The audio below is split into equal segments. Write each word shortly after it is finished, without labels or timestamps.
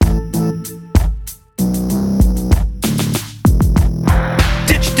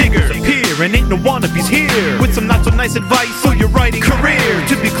and ain't no wannabes here. With some not so nice advice for your writing career.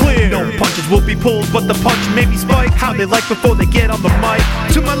 To be clear, no punches will be pulled, but the punch may be spiked. How they like before they get on the mic.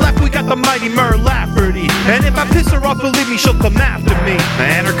 To my left, we got the mighty Mer Lafferty. And if I piss her off, believe me, she'll come after me.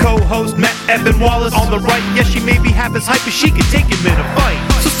 And her co-host, Matt Evan Wallace, on the right. Yes, she may be half as hype as she can take him in a fight.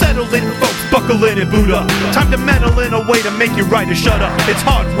 So settle in, folks, buckle in and boot up. Time to meddle in a way to make your writer shut up. It's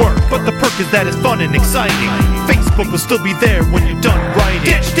hard work, but the perk is that it's fun and exciting. Facebook will still be there when you're done writing.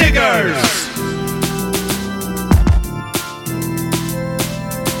 Ditch Diggers!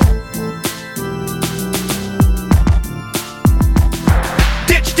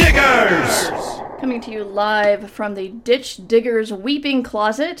 Ditch Diggers! Coming to you live from the Ditch Diggers Weeping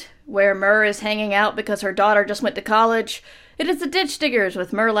Closet, where Mer is hanging out because her daughter just went to college. It is the Ditch Diggers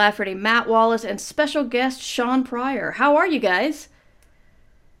with Mer Lafferty, Matt Wallace, and special guest Sean Pryor. How are you guys?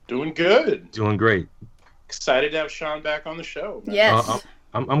 Doing good. Doing great. Excited to have Sean back on the show. Yes.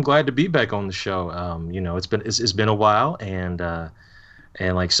 I'm glad to be back on the show. It's been a while, and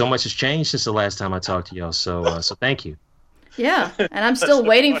like so much has changed since the last time I talked to y'all. So thank you. Yeah, and I'm still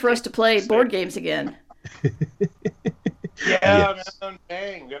waiting for us to play board games again. Yes. Man,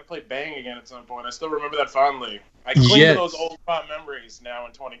 Bang. We gotta play Bang again at some point. I still remember that fondly. I cling to those old fond memories now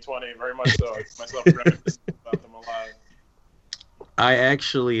in 2020, very much so. I keep myself reminiscing about them alive. I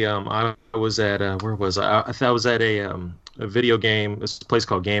actually, I was at where was I? I was at a video game. This place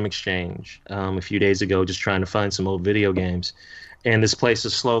called Game Exchange a few days ago, just trying to find some old video games, and this place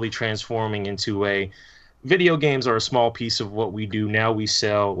is slowly transforming into a. Video games are a small piece of what we do now. We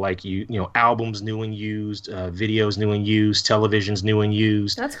sell like albums new and used, videos new and used, televisions new and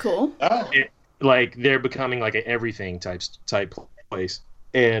used. That's cool. Like they're becoming like an everything type place,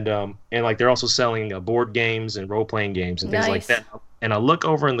 and like they're also selling board games and role playing games and things like that. And I look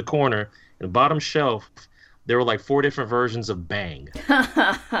over in the corner, in the bottom shelf, there were like 4 different versions of Bang.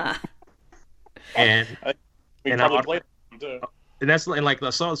 and we probably played them too. And that's like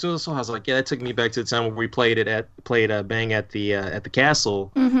as soon as I saw, I was like, yeah, that took me back to the time where we played Bang at the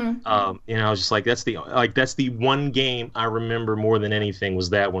castle. Mm-hmm. I was just like, that's the one game I remember more than anything was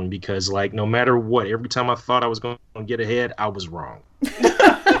that one, because like no matter what, every time I thought I was going to get ahead, I was wrong.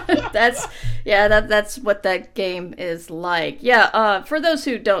 That's what that game is like. Yeah. For those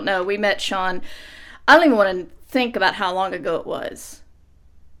who don't know, we met Sean. I don't even want to think about how long ago it was.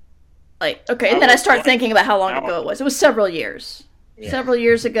 Like, okay, and then I start thinking about how long ago it was. It was several years. Yeah. Several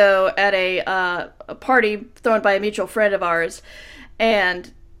years ago at a party thrown by a mutual friend of ours,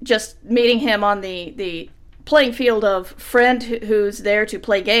 and just meeting him on the playing field of friend who's there to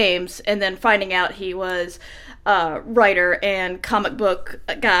play games, and then finding out he was a writer and comic book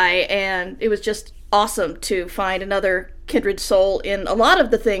guy, and it was just awesome to find another kindred soul in a lot of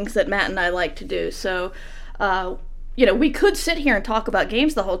the things that Matt and I like to do. So, we could sit here and talk about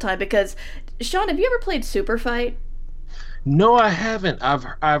games the whole time, because, Sean, have you ever played Super Fight? No, I haven't.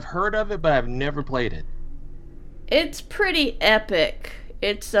 I've heard of it, but I've never played it. It's pretty epic.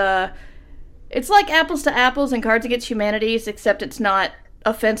 It's like Apples to Apples and Cards Against Humanity, except it's not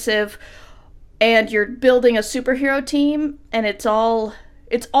offensive, and you're building a superhero team, and it's all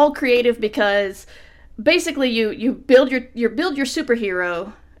creative, because basically you build your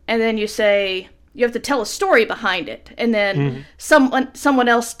superhero, and then you say you have to tell a story behind it, and then someone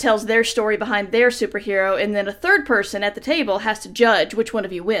else tells their story behind their superhero, and then a third person at the table has to judge which one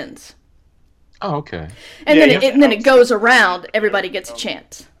of you wins. Oh, okay. And then it goes around. Everybody gets a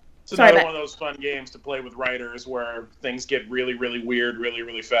chance. It's another one of those fun games to play with writers where things get really, really weird, really,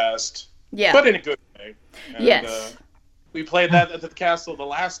 really fast. Yeah. But in a good way. And, yes. We played that at the castle the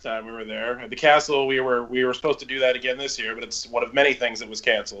last time we were there. At the castle, we were supposed to do that again this year, but it's one of many things that was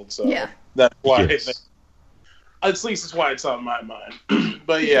canceled. So that's why. Yes. At least it's why it's on my mind.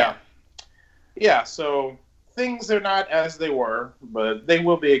 But yeah. So things are not as they were, but they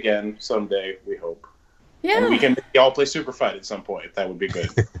will be again someday. We hope. Yeah. And we can all play Super Fight at some point. That would be good.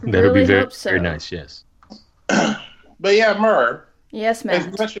 That would really be very, hope so. very nice. Yes. But yeah, Mer. Yes, Matt. As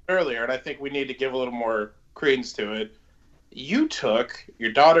you mentioned earlier, and I think we need to give a little more credence to it. You took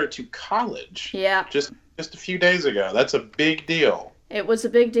your daughter to college. Yeah. Just a few days ago. That's a big deal. It was a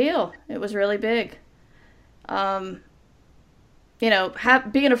big deal. It was really big. Being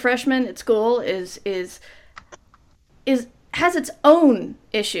a freshman at school is has its own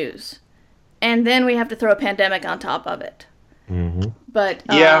issues, and then we have to throw a pandemic on top of it. Mm-hmm. But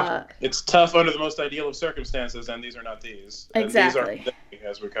it's tough under the most ideal of circumstances, and these are not these. Exactly. These are,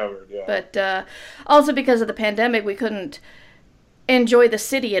 as we covered. Yeah. But also because of the pandemic, we couldn't enjoy the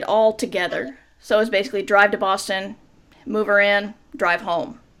city at all together. So it was basically drive to Boston, move her in, drive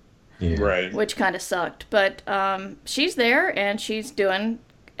home. Yeah. Right. Which kind of sucked. But she's there, and she's doing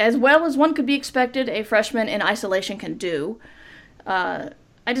as well as one could be expected, a freshman in isolation can do.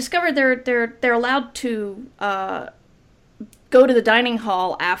 I discovered they're allowed to go to the dining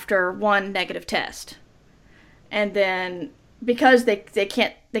hall after one negative test, and then because they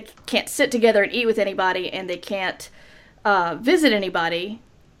can't sit together and eat with anybody, and they can't visit anybody,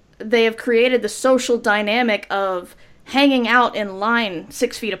 they have created the social dynamic of hanging out in line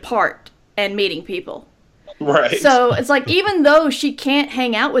 6 feet apart and meeting people. Right. So it's like, even though she can't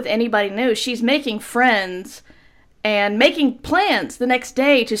hang out with anybody new, she's making friends and making plans the next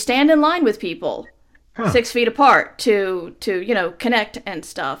day to stand in line with people 6 feet apart to connect and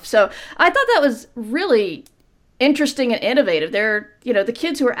stuff. So I thought that was really interesting and innovative. They're, the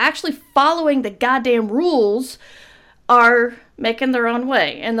kids who are actually following the goddamn rules are making their own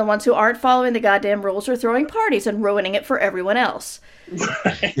way, and the ones who aren't following the goddamn rules are throwing parties and ruining it for everyone else.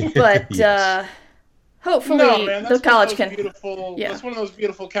 Right. But hopefully the college can. That's one of those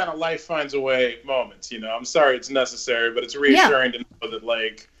beautiful kind of life finds a way moments. I'm sorry it's necessary, but it's reassuring to know that,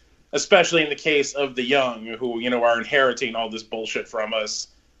 like, especially in the case of the young who are inheriting all this bullshit from us,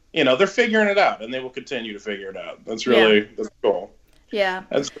 they're figuring it out, and they will continue to figure it out. That's really that's cool. Yeah,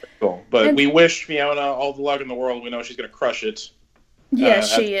 that's very cool. But we wish Fiona all the luck in the world. We know she's going to crush it. Yeah,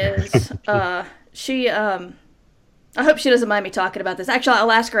 she is. I hope she doesn't mind me talking about this. Actually,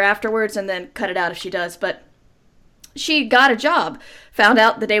 I'll ask her afterwards and then cut it out if she does. But she got a job. Found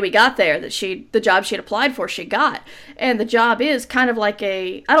out the day we got there that the job she had applied for, she got. And the job is kind of like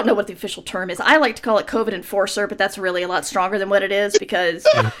I don't know what the official term is. I like to call it COVID enforcer, but that's really a lot stronger than what it is, because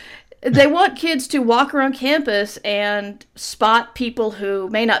they want kids to walk around campus and spot people who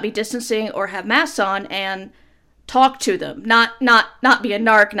may not be distancing or have masks on and talk to them. Not be a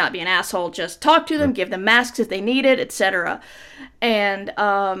narc, not be an asshole, just talk to them, give them masks if they need it, etc. And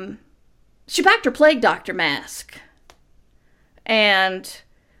she packed her plague doctor mask. And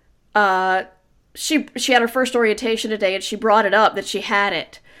she had her first orientation today, and she brought it up that she had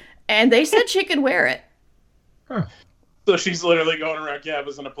it. And they said she could wear it. Huh. So she's literally going around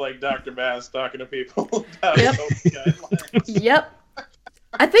campus in a plague doctor mask talking to people about guidelines. Yep.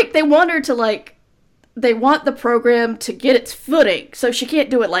 I think they want her to, they want the program to get its footing, so she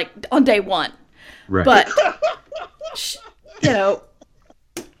can't do it, on day one. Right. But, so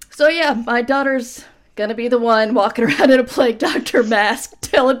yeah, my daughter's gonna be the one walking around in a plague doctor mask,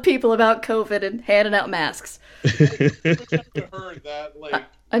 telling people about COVID and handing out masks. I heard that,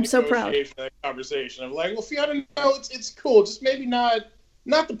 I'm so proud. That conversation of well, Fiona, no, it's cool. Just maybe not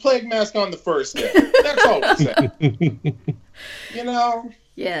the plague mask on the first day. That's all we're saying.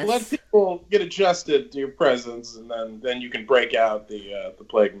 Yes. Let people get adjusted to your presence, and then you can break out the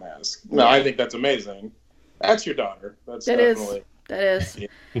plague mask. No, I think that's amazing. That's your daughter. That is. Yeah.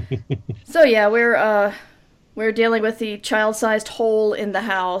 So yeah, we're dealing with the child-sized hole in the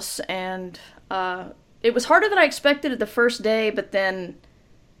house, and it was harder than I expected at the first day, but then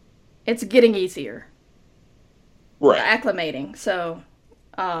it's getting easier. Right. Acclimating. So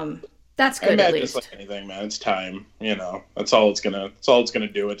that's good. At least. It's like anything, man. It's time. That's all it's gonna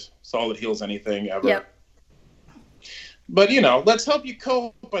do. It's all that heals anything ever. Yep. But let's help you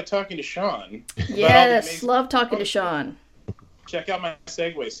cope by talking to Sean. Yes, love talking to Sean. Check out my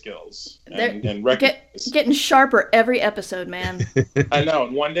segue skills and getting sharper every episode, man. I know,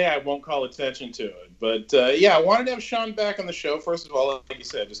 and one day I won't call attention to it. But I wanted to have Sean back on the show. First of all, like you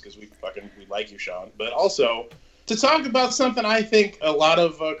said, just because we like you, Sean. But also to talk about something I think a lot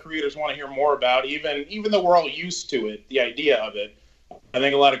of creators want to hear more about, even though we're all used to it, the idea of it. I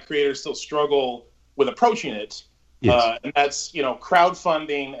think a lot of creators still struggle with approaching it. Yes. And that's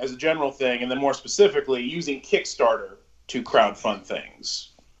crowdfunding as a general thing, and then more specifically using Kickstarter to crowdfund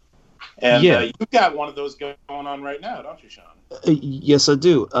things. And you've got one of those going on right now, don't you, Sean? Yes, I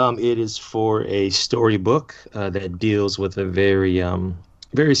do. It is for a storybook that deals with a very,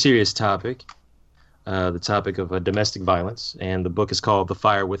 very serious topic, the topic of domestic violence. And the book is called The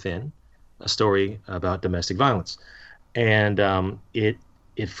Fire Within, a story about domestic violence. And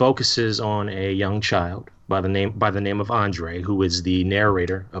it focuses on a young child by the name of Andre, who is the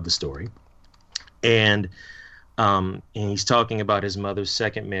narrator of the story. And he's talking about his mother's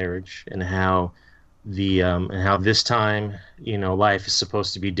second marriage and how this time, life is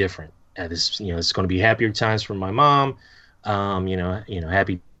supposed to be different. It's going to be happier times for my mom,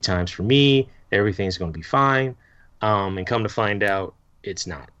 happy times for me. Everything's going to be fine. And come to find out, it's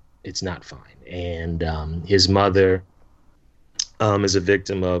not fine. And his mother is a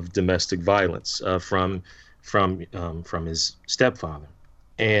victim of domestic violence from his stepfather,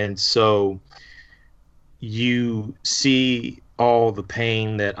 and so you see all the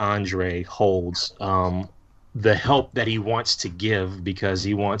pain that Andre holds the help that he wants to give because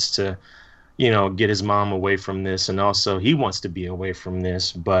he wants to, get his mom away from this, and also he wants to be away from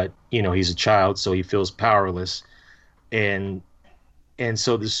this, but he's a child, so he feels powerless, and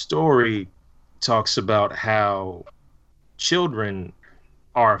so the story talks about how children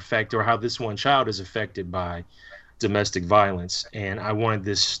are affected, or how this one child is affected by domestic violence. And I wanted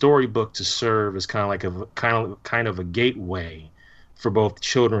this storybook to serve as kind of a gateway for both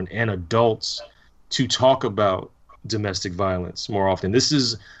children and adults to talk about domestic violence more often. This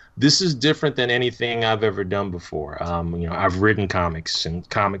is different than anything I've ever done before. I've written comics and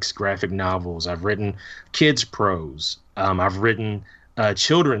graphic novels. I've written kids prose. I've written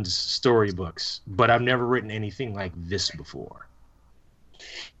children's storybooks, but I've never written anything like this before.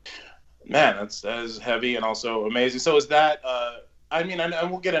 Man, that is heavy and also amazing. So is that? I mean,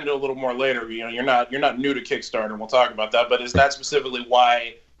 and we'll get into a little more later. You're not new to Kickstarter, and we'll talk about that. But is that specifically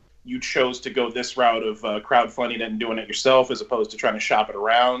why you chose to go this route of crowdfunding and doing it yourself, as opposed to trying to shop it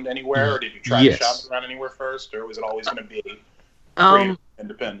around anywhere? Or did you try to shop it around anywhere first, or was it always going to be creative,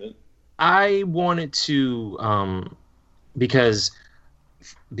 independent? I wanted to, because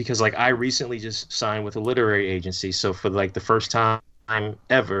like I recently just signed with a literary agency, so for like the first time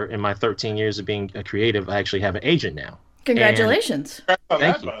ever in my 13 years of being a creative, I actually have an agent now. Congratulations.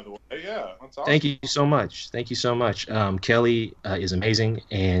 Thank you. By the way. Yeah, that's awesome. Thank you so much. Kelly is amazing,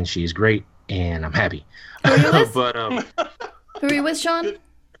 and she's great, and I'm happy. Who are you with? But who are you with, Sean?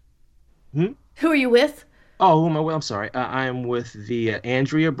 Who are you with? Oh, who am I with? I'm sorry. I am with the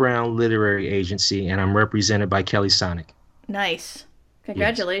Andrea Brown Literary Agency, and I'm represented by Kelly Sonic. Nice.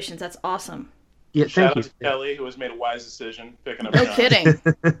 Congratulations. Yes. That's awesime. Yeah, Shout out to Kelly, who has made a wise decision picking up. No kidding.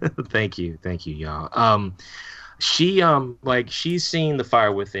 Thank you, y'all. She's seen The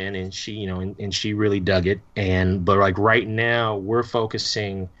Fire Within, and she, and she really dug it. But like right now, we're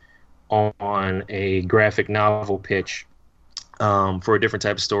focusing on a graphic novel pitch for a different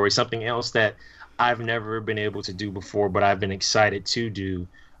type of story, something else that I've never been able to do before, but I've been excited to do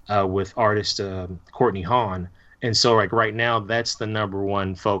with artist Courtney Hawn. And so like right now, that's the number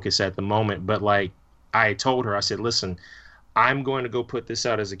one focus at the moment. But like I told her, I said, listen, I'm going to go put this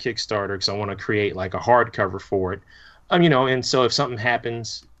out as a Kickstarter because I want to create like a hardcover for it. And so if something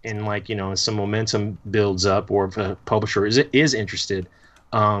happens and like, and some momentum builds up, or if a publisher is interested,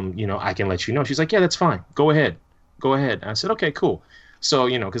 I can let you know. She's like, yeah, that's fine. Go ahead. And I said, okay, cool. So,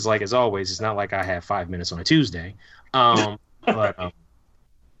 because like as always, it's not like I have 5 minutes on a Tuesday.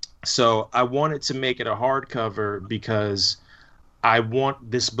 So I wanted to make it a hardcover because I want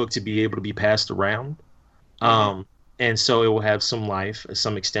this book to be able to be passed around. And so it will have some life,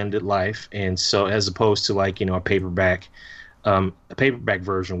 some extended life. And so as opposed to like, a paperback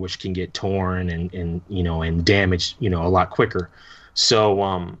version, which can get torn and damaged, a lot quicker.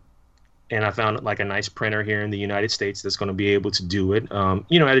 So, and I found like a nice printer here in the United States that's going to be able to do it, at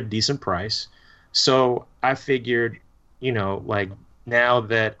a decent price. So I figured, like now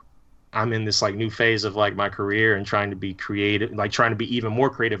that I'm in this like new phase of like my career and trying to be creative, like trying to be even more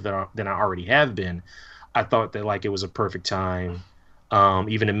creative than I already have been, I thought that like it was a perfect time,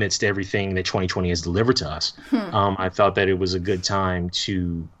 even amidst everything that 2020 has delivered to us. I thought that it was a good time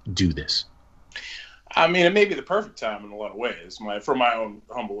to do this. I mean, it may be the perfect time in a lot of ways, from my own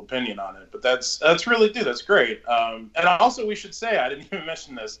humble opinion on it. But that's really, dude, that's great. And also, we should say, I didn't even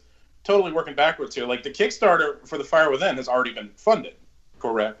mention this, totally working backwards here. Like the Kickstarter for The Fire Within has already been funded,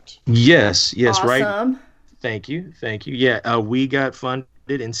 correct? Yes, awesome. Right. Thank you. Yeah, we got funded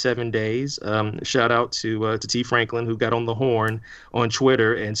in 7 days. Shout out to T. Franklin, who got on the horn on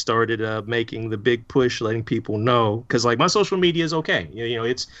Twitter and started making the big push, letting people know, because like my social media is okay.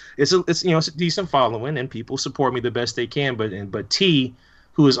 It's a decent following and people support me the best they can. But T,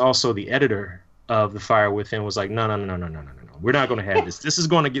 who is also the editor of The Fire Within, was like, no. We're not going to have this. This is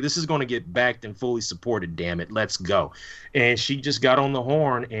going to get backed and fully supported. Damn it, let's go. And she just got on the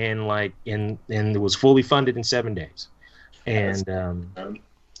horn and it was fully funded in 7 days. And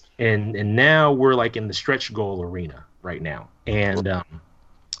now we're like in the stretch goal arena right now. And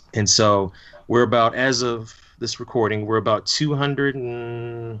so we're about, as of this recording, we're about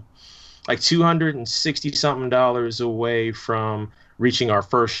 $260 something away from reaching our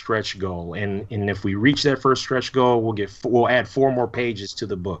first stretch goal. And if we reach that first stretch goal, we'll add 4 more pages to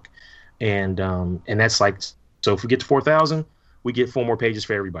the book. And that's like, so if we get to 4,000, we get 4 more pages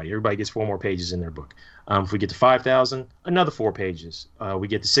for everybody. Everybody gets 4 more pages in their book. If we get to 5,000, another 4 pages. We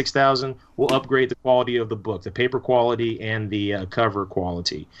get to 6,000, we'll upgrade the quality of the book, the paper quality and the cover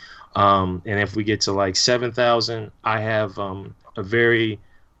quality. And if we get to like 7,000, I have a very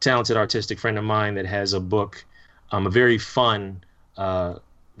talented artistic friend of mine that has a book, a very fun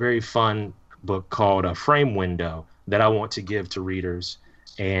book called a Frame Window that I want to give to readers.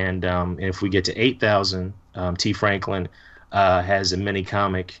 And if we get to 8,000, T. Franklin has a mini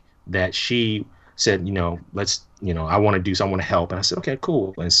comic that she said, let's, I want to do so. I want to help. And I said, okay,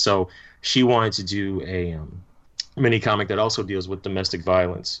 cool. And so she wanted to do a mini comic that also deals with domestic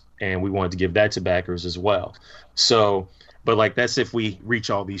violence. And we wanted to give that to backers as well. So, but like, that's if we reach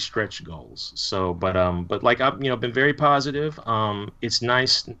all these stretch goals. So, but like, I've, been very positive. It's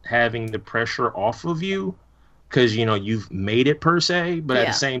nice having the pressure off of you, because you've made it per se, but at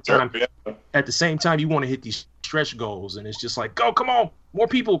the same time, you want to hit these stretch goals, and it's just like, go, come on, more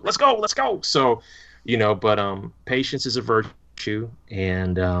people, let's go. So, but patience is a virtue,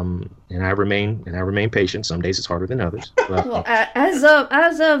 and I remain patient. Some days it's harder than others. But, well,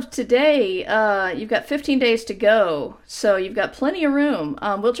 as of today, you've got 15 days to go, so you've got plenty of room.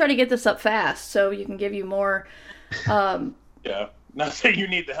 We'll try to get this up fast so you can give you more. Yeah. Not that you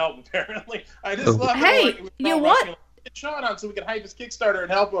need the help, apparently. I just love Hey, you what? Get Sean on so we can hype his Kickstarter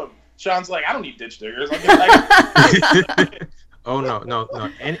and help him. Sean's like, I don't need ditch diggers. Oh, no.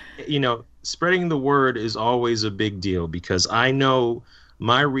 And, spreading the word is always a big deal, because I know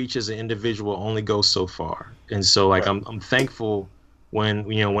my reach as an individual only goes so far. And so, like, right. I'm thankful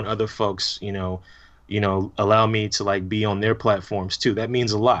when other folks, allow me to, like, be on their platforms too. That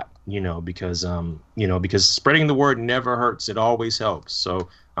means a lot. Because spreading the word never hurts. It always helps. So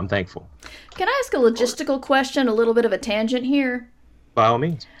I'm thankful. Can I ask a logistical question, a little bit of a tangent here? By all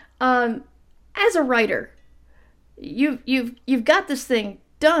means. As a writer, you've got this thing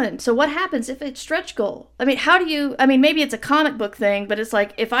done. So what happens if it's stretch goal? I mean, maybe it's a comic book thing, but it's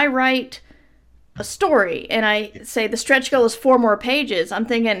like, if I write a story and I say the stretch goal is 4 more pages, I'm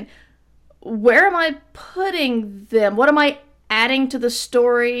thinking, where am I putting them? What am I adding to the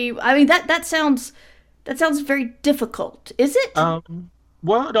story? I mean, that sounds very difficult. Is it?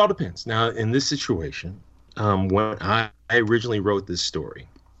 Well, it all depends. Now, in this situation, when I originally wrote this story,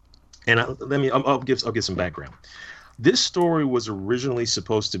 and I'll give some background. This story was originally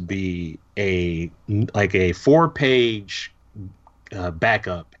supposed to be a 4-page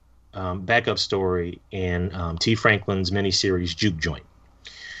backup story in T. Franklin's miniseries Juke Joint.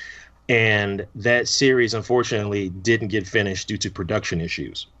 And that series, unfortunately, didn't get finished due to production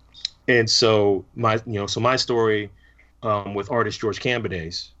issues. And so my story with artist George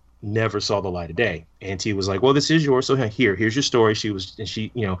Cambides never saw the light of day. And T was like, well, this is yours. So here's your story.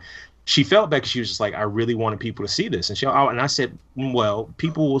 She felt bad, because she was just like, I really wanted people to see this. And I said, well,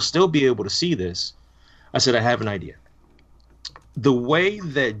 people will still be able to see this. I said, I have an idea. The way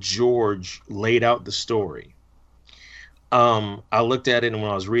that George laid out the story, I looked at it, and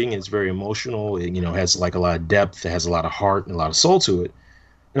when I was reading it, it's very emotional. It, has like a lot of depth. It has a lot of heart and a lot of soul to it.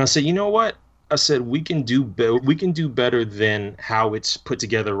 And I said, you know what? I said, we can do better than how it's put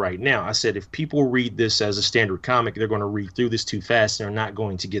together right now. I said, if people read this as a standard comic, they're going to read through this too fast, and they're not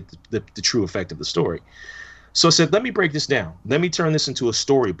going to get the true effect of the story. So I said, let me break this down. Let me turn this into a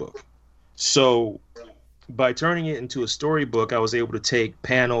storybook. So by turning it into a storybook, I was able to take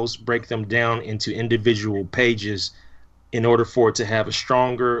panels, break them down into individual pages, in order for it to have a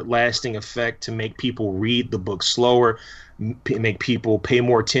stronger, lasting effect, to make people read the book slower, make people pay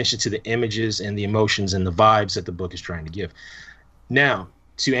more attention to the images and the emotions and the vibes that the book is trying to give. Now,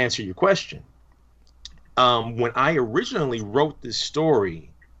 to answer your question, when I originally wrote this story,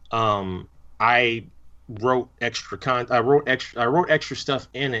 I wrote extra stuff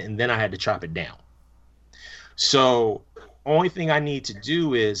in it, and then I had to chop it down. So only thing I need to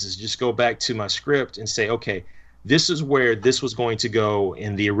do is just go back to my script and say, okay, this is where this was going to go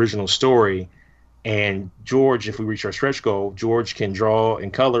in the original story. And George, if we reach our stretch goal, George can draw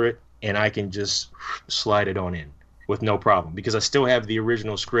and color it, and I can just slide it on in with no problem, because I still have the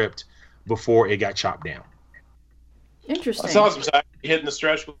original script before it got chopped down. Interesting. That's awesome. So hitting the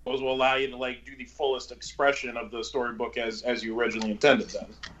stretch goals will allow you to do the fullest expression of the storybook as you originally intended then.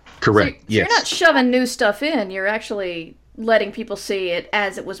 Correct. So yes. You're not shoving new stuff in. You're actually letting people see it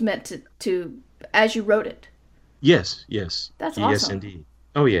as it was meant to as you wrote it. Yes. That's awesome. Yes, indeed.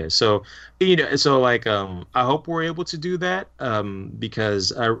 Oh yeah. So, I hope we're able to do that,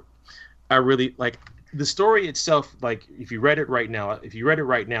 because I really like the story itself. Like, if you read it right now,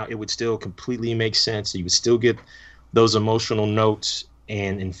 it would still completely make sense. You would still get those emotional notes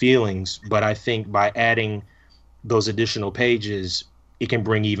and feelings. But I think by adding those additional pages, it can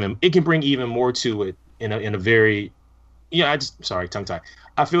bring even more to it in a very, tongue tie.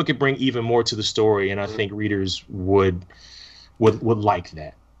 I feel it could bring even more to the story, and I think readers would like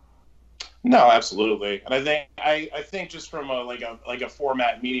that. No, absolutely. And I think just from a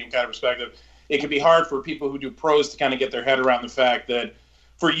format medium kind of perspective, it can be hard for people who do prose to kind of get their head around the fact that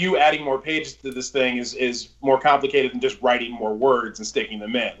for you, adding more pages to this thing is more complicated than just writing more words and sticking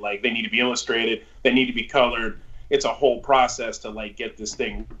them in. Like, they need to be illustrated, they need to be colored. It's a whole process to like get this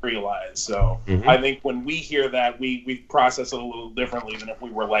thing realized. So I think when we hear that, we process it a little differently than if we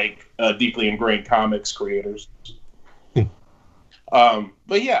were like deeply ingrained comics creators.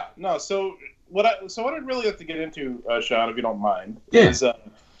 But yeah, no. So what I'd really like to get into, Sean, if you don't mind, is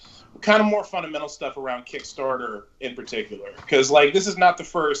kind of more fundamental stuff around Kickstarter in particular, because like this is not the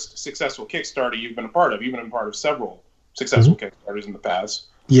first successful Kickstarter you've been a part of. You've been a part of several successful Kickstarters in the past.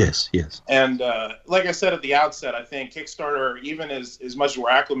 Yes. And like I said at the outset, I think Kickstarter, even as much as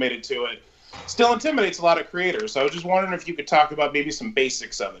we're acclimated to it, still intimidates a lot of creators. So I was just wondering if you could talk about maybe some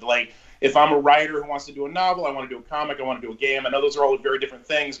basics of it. Like, if I'm a writer who wants to do a novel, I want to do a comic, I want to do a game. I know those are all very different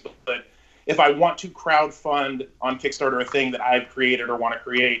things, but if I want to crowdfund on Kickstarter a thing that I've created or want to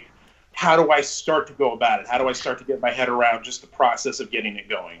create, how do I start to go about it? How do I start to get my head around just the process of getting it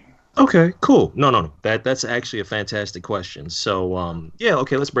going? Okay, cool. No. That's actually a fantastic question. So,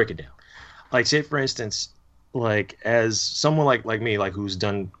 okay, let's break it down. Like, say for instance, like as someone like me, like who's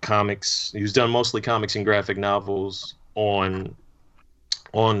done mostly comics and graphic novels on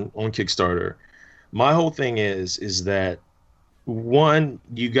Kickstarter, my whole thing is that, one,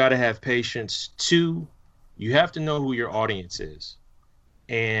 you got to have patience. Two, you have to know who your audience is,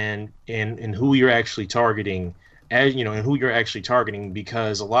 and who you're actually targeting. And who you're actually targeting,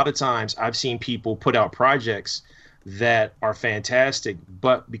 because a lot of times I've seen people put out projects that are fantastic,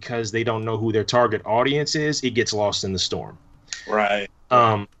 but because they don't know who their target audience is, it gets lost in the storm. Right.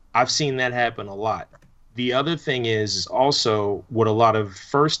 I've seen that happen a lot. The other thing is also what a lot of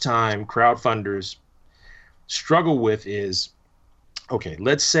first-time crowdfunders struggle with is, okay,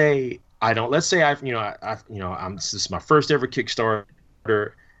 let's say this is my first ever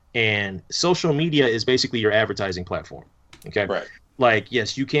Kickstarter. And social media is basically your advertising platform. Okay. Right. Like,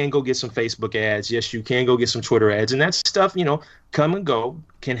 yes, you can go get some Facebook ads. Yes, you can go get some Twitter ads. And that stuff, come and go,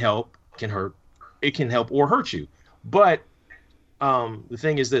 can help, can hurt. It can help or hurt you. But the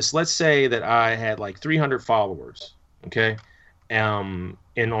thing is this, let's say that I had like 300 followers. Okay. And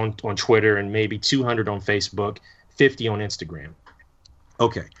on Twitter, and maybe 200 on Facebook, 50 on Instagram.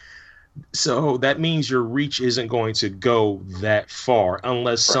 Okay. So that means your reach isn't going to go that far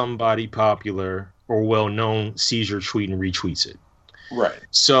unless somebody popular or well-known sees your tweet and retweets it. Right.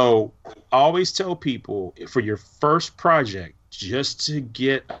 So I always tell people, for your first project, just to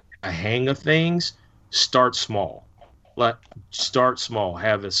get a hang of things, start small. Start small.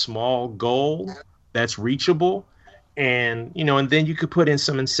 Have a small goal that's reachable. And, and then you could put in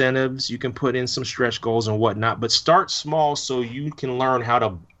some incentives. You can put in some stretch goals and whatnot. But start small so you can learn how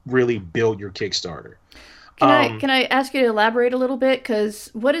to really build your Kickstarter. Can I ask you to elaborate a little bit?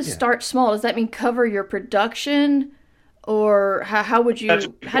 Because what is start small? Does that mean cover your production, or how do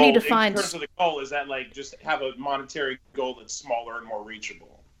you define? In terms of the goal, is that like just have a monetary goal that's smaller and more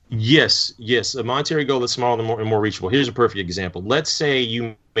reachable? Yes, a monetary goal that's smaller and more reachable. Here's a perfect example. Let's say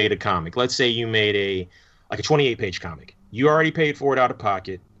you made a comic. Let's say you made a 28-page comic. You already paid for it out of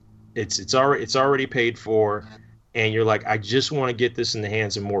pocket. It's already paid for. And you're like, I just want to get this in the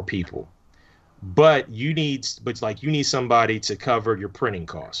hands of more people, but you need somebody to cover your printing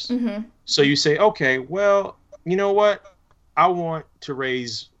costs. Mm-hmm. So you say, okay, well, you know what? I want to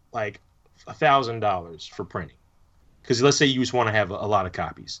raise like $1,000 for printing, because let's say you just want to have a lot of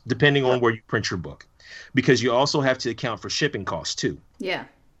copies, depending on where you print your book, because you also have to account for shipping costs too. Yeah.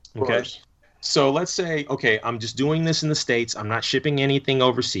 Okay. So let's say, okay, I'm just doing this in the States. I'm not shipping anything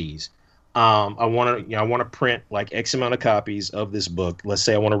overseas. I want to print like X amount of copies of this book. Let's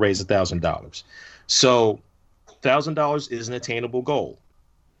say I want to raise $1,000. So $1,000 is an attainable goal.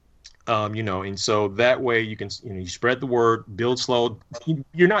 And so that way you can, you spread the word, build slow.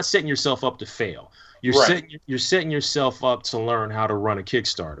 You're not setting yourself up to fail. You're setting yourself up to learn how to run a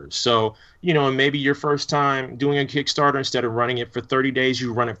Kickstarter. So, and maybe your first time doing a Kickstarter, instead of running it for 30 days,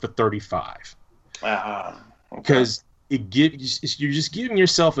 you run it for 35. Because you're just giving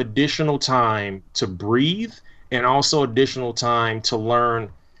yourself additional time to breathe, and also additional time to learn,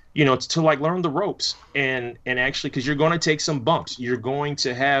 to learn the ropes, and actually, because you're going to take some bumps. You're going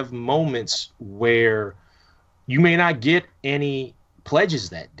to have moments where you may not get any pledges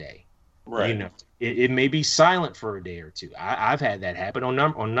that day. Right. It may be silent for a day or two. I've had that happen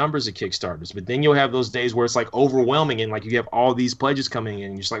on numbers of Kickstarters, but then you'll have those days where it's like overwhelming, and like you have all these pledges coming in,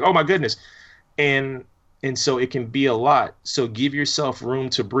 and you're just like, oh my goodness. And so it can be a lot. So give yourself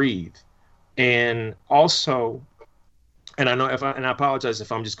room to breathe. And also, and I apologize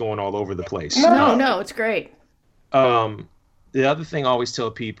if I'm just going all over the place. No, it's great. the other thing I always tell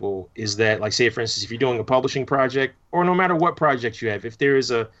people is that, like, say for instance, if you're doing a publishing project, or no matter what project you have, if there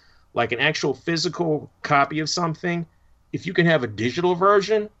is an actual physical copy of something, if you can have a digital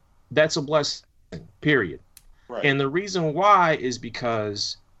version, that's a blessing, period. Right. And the reason why is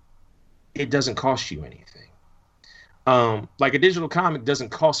because it doesn't cost you anything. Like a digital comic doesn't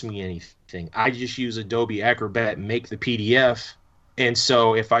cost me anything. I just use Adobe Acrobat, make the PDF. And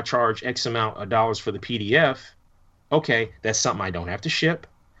so if I charge X amount of dollars for the PDF, okay, that's something I don't have to ship.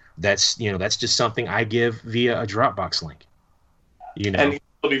 That's just something I give via a Dropbox link. And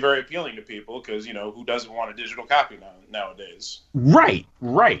it'll be very appealing to people because, who doesn't want a digital copy nowadays? Right,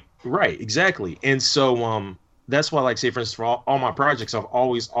 exactly. And so that's why, like, say, for instance, for all my projects, I've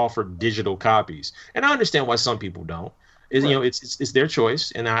always offered digital copies. And I understand why some people don't. It's their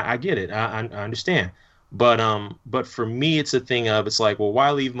choice, and I get it. I understand. But for me, it's a thing of, it's like, well,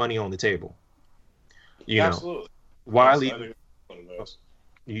 why leave money on the table? Absolutely. Why leave?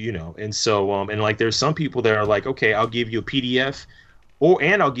 And so and like there's some people that are like, okay, I'll give you a PDF,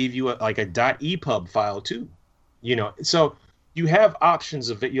 and I'll give you a .epub file too. So you have options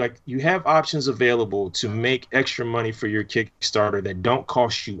you have options available to make extra money for your Kickstarter that don't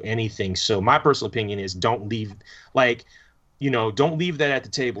cost you anything. So my personal opinion is don't leave that at the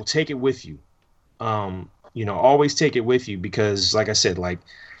table. Take it with you. Always take it with you, because like I said, like,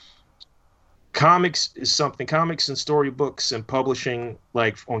 comics and storybooks and publishing,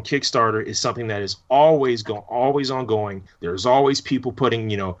 like on Kickstarter, is something that is always ongoing. There's always people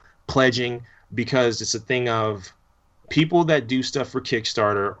putting, pledging, because it's a thing of people that do stuff for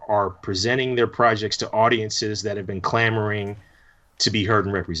Kickstarter are presenting their projects to audiences that have been clamoring to be heard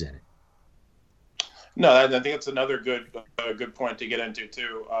and represented. No, I think that's another good point to get into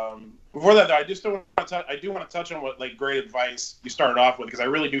too. Before that, though, I do want to touch on what, like, great advice you started off with, because I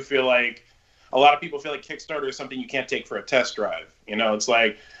really do feel like a lot of people feel like Kickstarter is something you can't take for a test drive. It's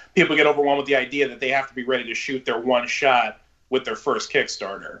like people get overwhelmed with the idea that they have to be ready to shoot their one shot with their first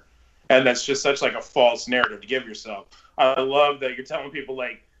Kickstarter. And that's just such like a false narrative to give yourself. I love that you're telling people,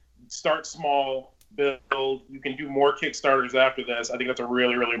 like, start small, build. You can do more Kickstarters after this. I think that's a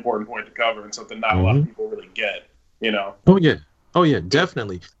really, really important point to cover, and something not a lot of people really get, Oh yeah,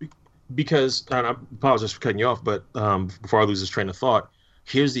 definitely. Because, and I apologize for cutting you off, but before I lose this train of thought,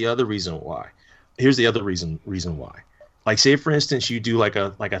 here's the other reason why. Reason why. Like, say for instance, you do like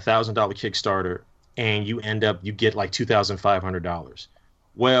 $1,000 Kickstarter, and you get like $2,500.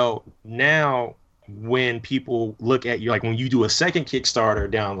 Well, now when people look at you, like when you do a second Kickstarter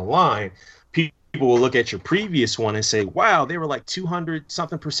down the line, people will look at your previous one and say, wow, they were like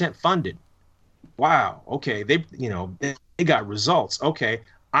 200-something% funded. Wow. Okay. They got results. Okay.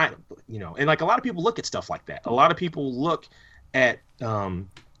 And like a lot of people look at stuff like that. A lot of people look at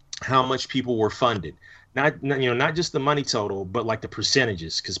how much people were funded. Not just the money total, but like the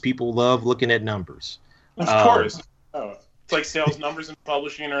percentages, because people love looking at numbers. Of course. It's like sales numbers in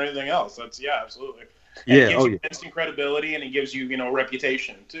publishing or anything else. That's absolutely. And it gives you instant credibility, and it gives you,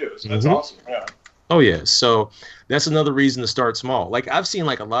 reputation too. So that's awesome. Yeah. Oh yeah. So that's another reason to start small. Like, I've seen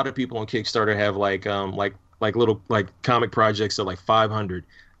like a lot of people on Kickstarter have like little like comic projects that are like 500,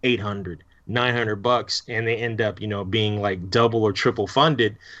 800, $900, and they end up, being like double or triple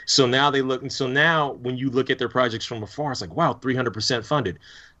funded. So now now when you look at their projects from afar, it's like, wow, 300% funded,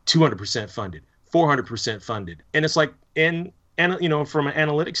 200% funded, 400% funded. And it's like, and from an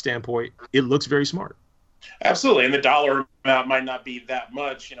analytics standpoint, it looks very smart. Absolutely. And the dollar amount might not be that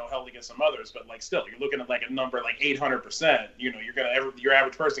much, held against some others, but like still, you're looking at like a number like 800%, your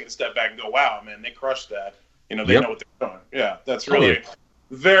average person can step back and go, wow, man, they crushed that. They know what they're doing. Yeah. That's really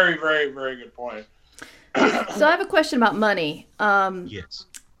very, very, very good point. So I have a question about money. Yes.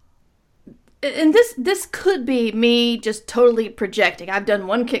 And this could be me just totally projecting. I've done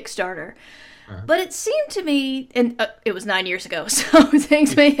one Kickstarter. But it seemed to me, and it was 9 years ago, so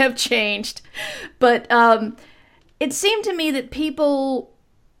things may have changed, but it seemed to me that people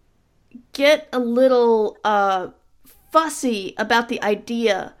get a little fussy about the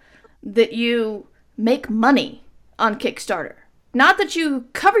idea that you make money on Kickstarter. Not that you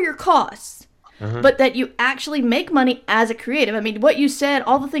cover your costs, but that you actually make money as a creative. I mean, what you said,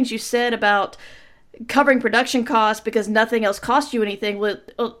 all the things you said about covering production costs because nothing else costs you anything.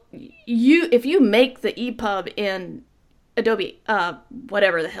 If you make the EPUB in Adobe,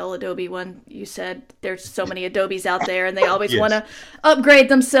 whatever the hell Adobe one you said, there's so many Adobes out there, and they always want to upgrade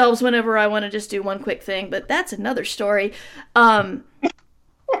themselves whenever I want to just do one quick thing, but that's another story. But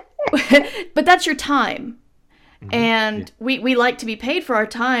that's your time, and we like to be paid for our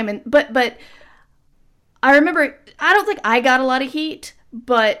time, and but I remember, I don't think I got a lot of heat,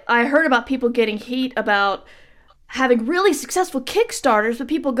 but I heard about people getting heat about having really successful Kickstarters, but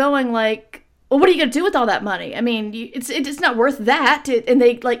people going like, well, what are you going to do with all that money? I mean, it's not worth that. And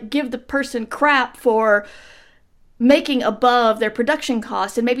they like give the person crap for making above their production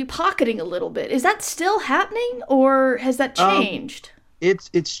cost and maybe pocketing a little bit. Is that still happening, or has that changed?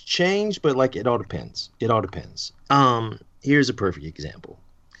 It's changed, but like it all depends. It all depends. Here's a perfect example.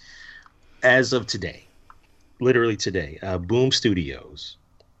 As of today, literally today, Boom Studios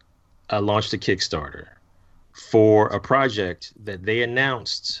launched a Kickstarter for a project that they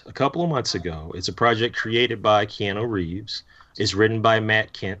announced a couple of months ago. It's a project created by Keanu Reeves. It's written by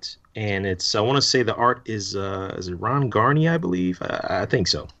Matt Kent, and I want to say the art is it Ron Garney, I believe? I think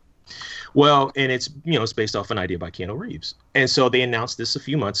so. Well, and it's based off an idea by Keanu Reeves. And so they announced this a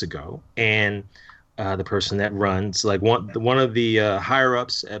few months ago, and the person that runs, like one of the higher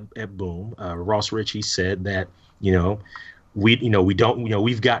ups at Boom, Ross Ritchie, said that,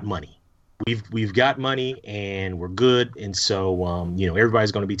 we've got money. We've got money and we're good. And so,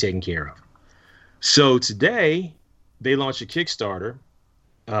 everybody's going to be taken care of. So today they launched a Kickstarter.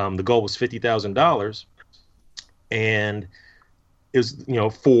 The goal was $50,000, and it was,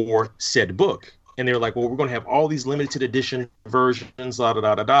 for said book. And they were like, well, we're going to have all these limited edition versions, of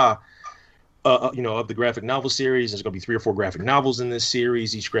the graphic novel series. There's going to be 3 or 4 graphic novels in this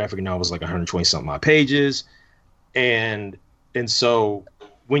series. Each graphic novel is like 120 something odd pages. And so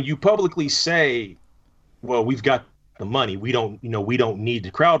when you publicly say, well, we've got the money, we don't need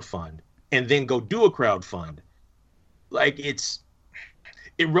to crowdfund, and then go do a crowdfund, like it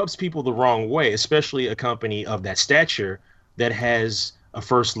rubs people the wrong way, especially a company of that stature that has a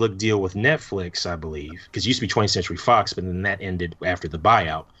first look deal with Netflix, I believe, because it used to be 20th Century Fox, but then that ended after the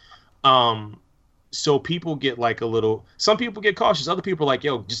buyout. So people get some people get cautious. Other people are like,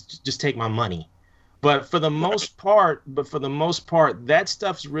 yo, just take my money. But for the most part, that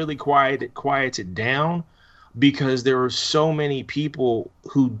stuff's really quieted down, because there are so many people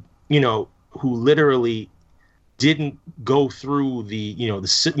who literally didn't go through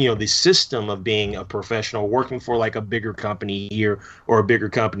the system of being a professional, working for like a bigger company here or a bigger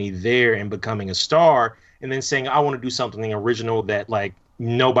company there, and becoming a star, and then saying, I want to do something original that like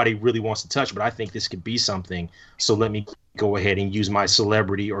nobody really wants to touch, but I think this could be something. So let me go ahead and use my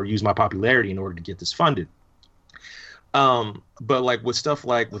celebrity or use my popularity in order to get this funded. But like with stuff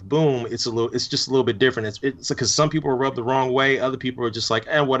like with Boom, it's just a little bit different. It's because some people are rubbed the wrong way. Other people are just like,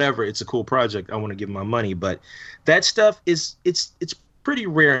 whatever. It's a cool project. I want to give my money. But that stuff it's pretty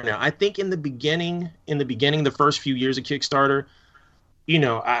rare now. I think in the beginning, the first few years of Kickstarter,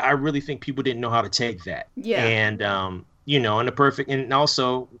 I really think people didn't know how to take that. Yeah. And and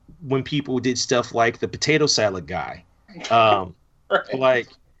also when people did stuff like the potato salad guy, right.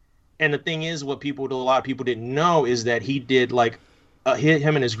 And the thing is, what a lot of people didn't know is that he did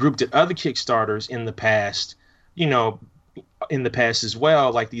him and his group did other Kickstarters in the past, as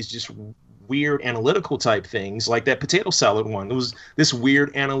well, like these just weird analytical type things, like that potato salad one. It was this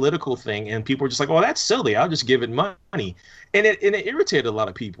weird analytical thing, and people were just like, "Well, that's silly. I'll just give it money," and it irritated a lot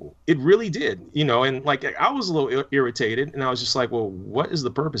of people. It really did, And like I was a little irritated, and I was just like, "Well, what is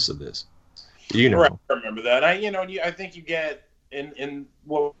the purpose of this?" Right, I remember that. I think you get. In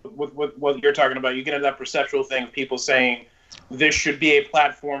what you're talking about, you get into that perceptual thing of people saying this should be a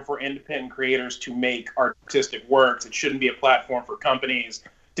platform for independent creators to make artistic works. It shouldn't be a platform for companies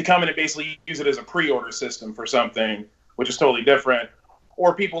to come in and basically use it as a pre-order system for something, which is totally different.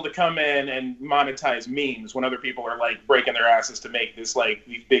 Or people to come in and monetize memes when other people are like breaking their asses to make this like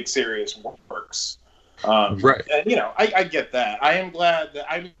these big serious works. Right. And I get that. I am glad that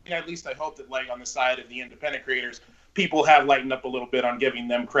at least I hope that like on the side of the independent creators, people have lightened up a little bit on giving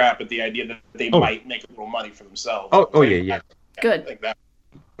them crap at the idea that they might make a little money for themselves. Good. I think that.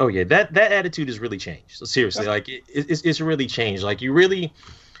 Oh yeah, that attitude has really changed. So seriously, like it's really changed. Like you don't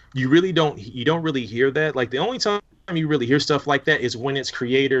really hear that. Like the only time you really hear stuff like that is when it's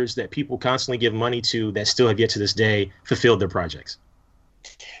creators that people constantly give money to that still have yet to this day fulfilled their projects.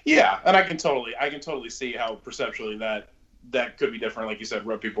 Yeah, and I can totally see how perceptually that could be different. Like you said,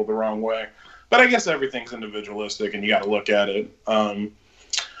 rub people the wrong way. But I guess everything's individualistic, and you got to look at it.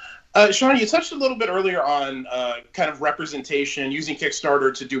 Sean, you touched a little bit earlier on kind of representation, using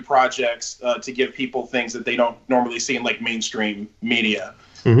Kickstarter to do projects to give people things that they don't normally see in like mainstream media.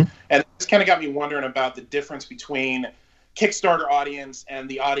 Mm-hmm. And this kind of got me wondering about the difference between Kickstarter audience and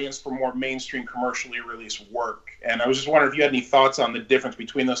the audience for more mainstream commercially released work. And I was just wondering if you had any thoughts on the difference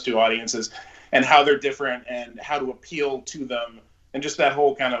between those two audiences and how they're different and how to appeal to them. And just that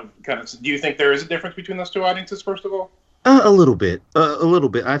whole kind of, do you think there is a difference between those two audiences, first of all? A little bit.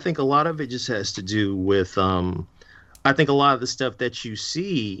 I think a lot of it just has to do with, I think a lot of the stuff that you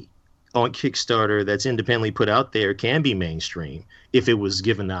see on Kickstarter that's independently put out there can be mainstream if it was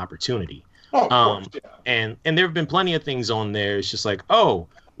given the opportunity. Oh, of course, yeah. And there have been plenty of things on there. It's just like, oh,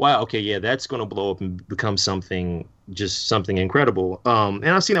 wow, okay, yeah, that's going to blow up and become something incredible. And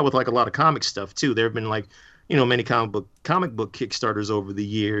I've seen that with like a lot of comic stuff too. There have been like, many comic book Kickstarters over the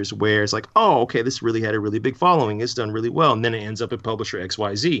years where it's like, oh, okay, this really had a really big following. It's done really well, and then it ends up at publisher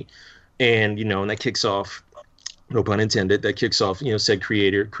XYZ, and and that kicks off, no pun intended, that kicks off said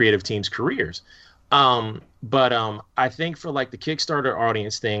creative team's careers. But I think for like the Kickstarter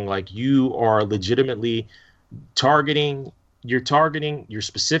audience thing, like you are legitimately targeting your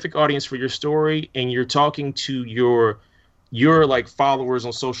specific audience for your story, and you're talking to your like followers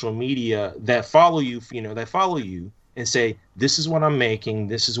on social media that follow you, and say, this is what I'm making,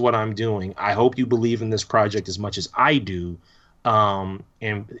 this is what I'm doing. I hope you believe in this project as much as I do, and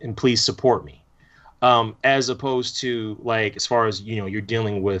please support me. As opposed to like, as far as, you're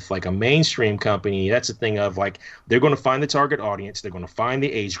dealing with like a mainstream company, that's a thing of like, they're going to find the target audience. They're going to find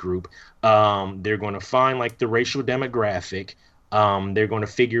the age group. They're going to find like the racial demographic. They're going to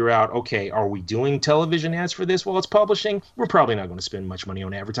figure out, okay, are we doing television ads for this while it's publishing? We're probably not going to spend much money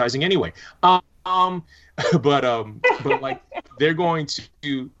on advertising anyway. But like they're going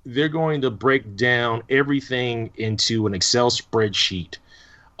to break down everything into an Excel spreadsheet.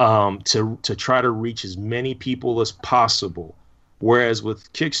 To try to reach as many people as possible. Whereas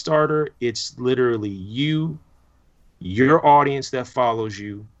with Kickstarter, it's literally your audience that follows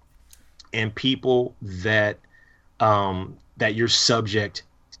you, and people that your subject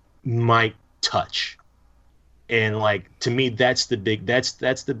might touch. And like, to me, that's the big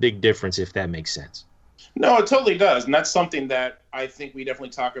difference, if that makes sense. No, it totally does. And that's something that I think we definitely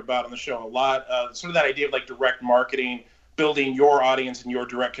talk about on the show a lot. Sort of that idea of like direct marketing, building your audience and your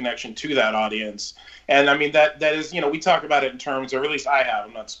direct connection to that audience. And I mean, that is, we talk about it in terms of, or at least I have,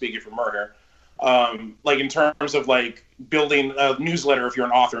 I'm not speaking for Murder, like in terms of like building a newsletter if you're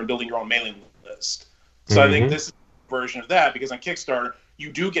an author and building your own mailing list. So I think this is a version of that, because on Kickstarter,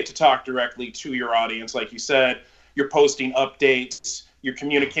 you do get to talk directly to your audience. Like you said, you're posting updates, you're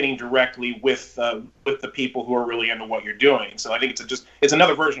communicating directly with the people who are really into what you're doing. So I think it's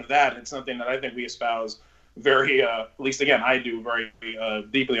another version of that. And it's something that I think we espouse very, at least again, I do very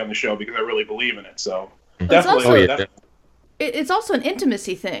deeply on the show, because I really believe in it. So definitely. It's also an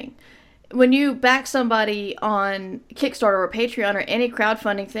intimacy thing. When you back somebody on Kickstarter or Patreon or any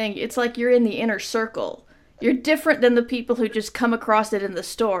crowdfunding thing, it's like you're in the inner circle. You're different than the people who just come across it in the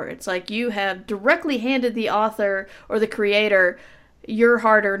store. It's like you have directly handed the author or the creator your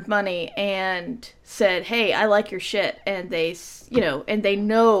hard-earned money and said, hey, I like your shit. And they, and they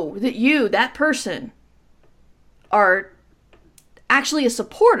know that you, that person, are actually a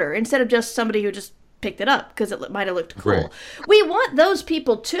supporter instead of just somebody who just picked it up because it might have looked cool. Right. We want those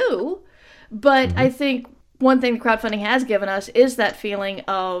people too, but I think one thing crowdfunding has given us is that feeling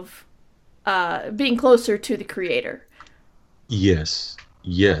of being closer to the creator. Yes,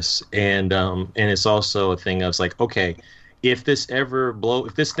 and it's also a thing of, it's like, okay, if this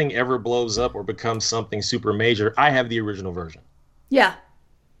thing ever blows up or becomes something super major, I have the original version. Yeah,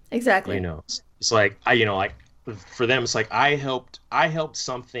 exactly. It's like for them, it's like I helped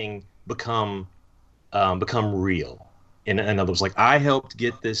something become real. In other words, like I helped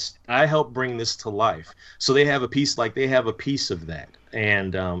bring this to life. So they have a piece of that,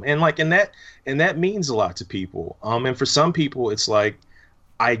 and that means a lot to people. And for some people, it's like,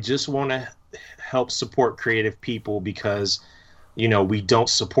 I just want to help support creative people because, we don't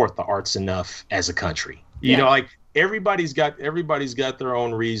support the arts enough as a country. Like everybody's got their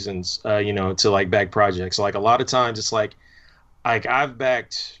own reasons, to like back projects. Like a lot of times it's like I've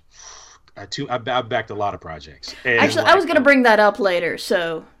backed a lot of projects. And actually, I was going to bring that up later.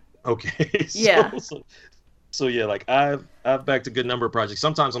 So okay, so yeah, like I've backed a good number of projects.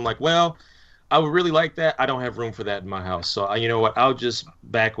 Sometimes I'm like, well, I would really like that. I don't have room for that in my house. So you know what? I'll just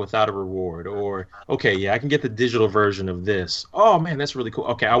back without a reward. Or, okay, yeah, I can get the digital version of this. Oh man, that's really cool.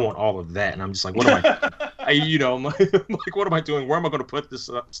 Okay, I want all of that. And I'm just like, what am I, I'm like, what am I doing? Where am I going to put this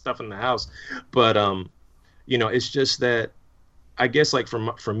stuff in the house? But, it's just that, I guess like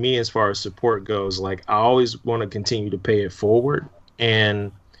for me, as far as support goes, like I always want to continue to pay it forward.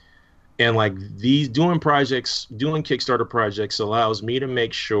 And like doing Kickstarter projects allows me to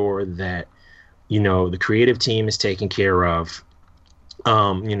make sure that, the creative team is taken care of.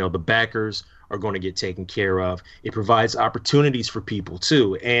 The backers are going to get taken care of. It provides opportunities for people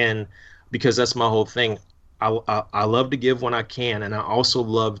too. And because that's my whole thing, I love to give when I can. And I also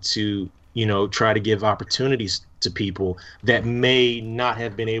love to, try to give opportunities to people that may not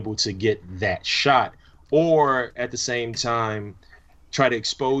have been able to get that shot, or at the same time, try to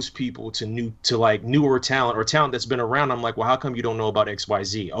expose people to like newer talent or talent that's been around. I'm like, well, how come you don't know about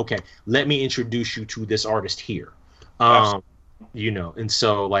XYZ? Okay, let me introduce you to this artist here. And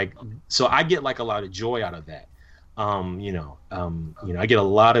so I get like a lot of joy out of that. I get a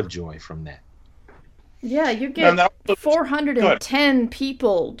lot of joy from that. Yeah, you get 410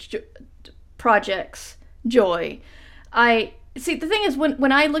 people projects joy. I see. The thing is,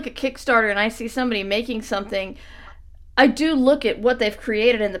 when I look at Kickstarter and I see somebody making something, I do look at what they've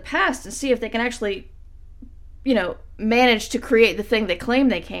created in the past and see if they can actually, manage to create the thing they claim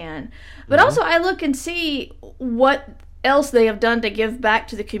they can. But also, I look and see what else they have done to give back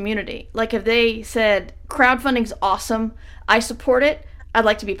to the community. Like if they said crowdfunding's awesome, I support it, I'd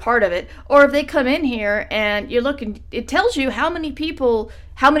like to be part of it. Or if they come in here and you're looking, it tells you how many people,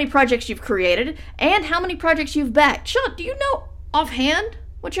 how many projects you've created, and how many projects you've backed. Sean, do you know offhand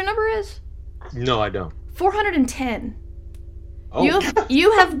what your number is? No, I don't. 410. Oh.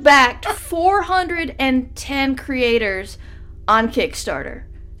 You have backed 410 creators on Kickstarter.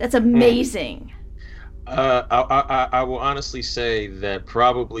 That's amazing. I will honestly say that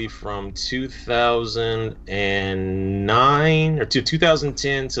probably from 2009 or to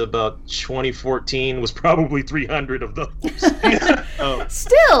 2010 to about 2014 was probably 300 of those.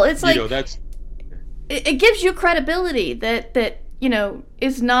 Still, it's like that's it gives you credibility that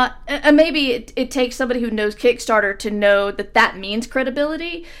is not. Maybe it takes somebody who knows Kickstarter to know that means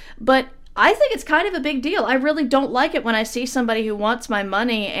credibility, but I think it's kind of a big deal. I really don't like it when I see somebody who wants my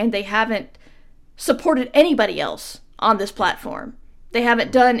money and they haven't supported anybody else on this platform. They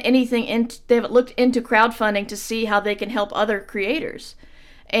haven't done anything they haven't looked into crowdfunding to see how they can help other creators.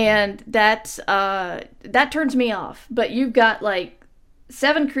 And that turns me off. But you've got like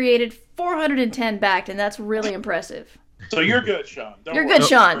 7 created, 410 backed, and that's really impressive. So you're good, Sean. You're good,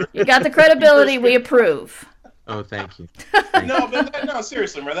 Sean. You got the credibility. We approve. Oh, thank you. No,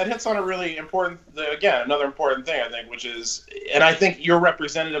 seriously, man, that hits on a really important, another important thing, I think, which is, and I think you're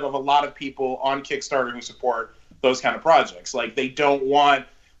representative of a lot of people on Kickstarter who support those kind of projects. Like, they don't want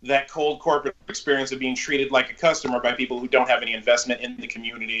that cold corporate experience of being treated like a customer by people who don't have any investment in the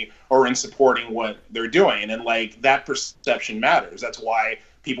community or in supporting what they're doing. And, like, that perception matters. That's why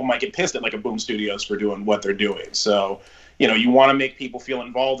people might get pissed at, like, a Boom Studios for doing what they're doing. So, you want to make people feel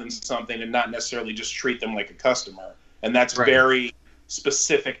involved in something and not necessarily just treat them like a customer. And that's very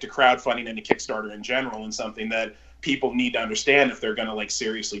specific to crowdfunding and to Kickstarter in general, and something that people need to understand if they're going to like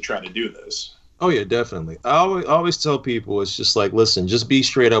seriously try to do this. Oh yeah, definitely. I always tell people, it's just like, listen, just be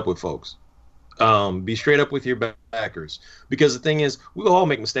straight up with folks. Be straight up with your backers, because the thing is, we all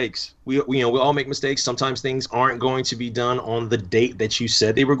make mistakes. We all make mistakes. Sometimes things aren't going to be done on the date that you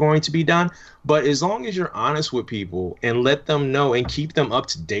said they were going to be done. But as long as you're honest with people and let them know and keep them up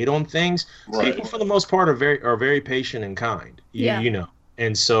to date on things, people for the most part are very patient and kind.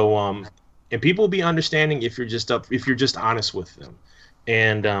 And so and people will be understanding if you're just honest with them,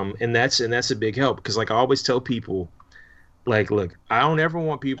 and that's a big help, because like I always tell people, like, look, I don't ever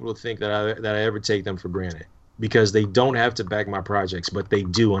want people to think that I ever take them for granted, because they don't have to back my projects, but they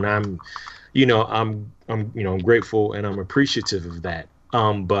do, and I'm grateful and I'm appreciative of that.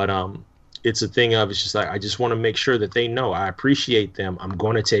 But it's a thing of, it's just like, I just want to make sure that they know I appreciate them. I'm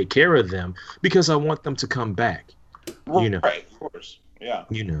going to take care of them because I want them to come back. Right, of course. Yeah.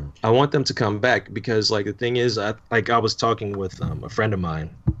 I want them to come back, because like the thing is, I was talking with a friend of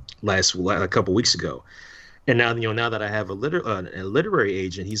mine a couple weeks ago. And now, now that I have a literary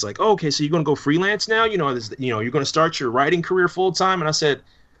agent, he's like, oh, okay, so you're going to go freelance now? You're going to start your writing career full time? And I said,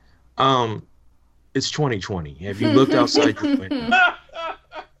 it's 2020. Have you looked outside your window?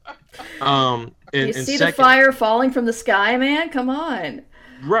 You see the fire falling from the sky, man? Come on.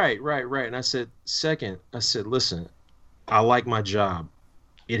 Right. And I said, listen, I like my job.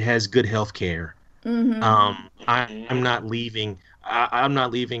 It has good health care. Mm-hmm. I'm not leaving. I'm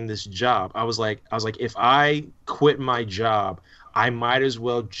not leaving this job. I was like, if I quit my job, I might as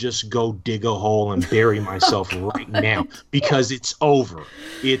well just go dig a hole and bury myself right now, because it's over.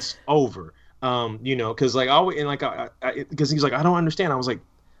 It's over. Because like always, and like, because he's like, I don't understand. I was like,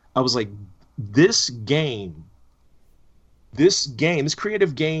 this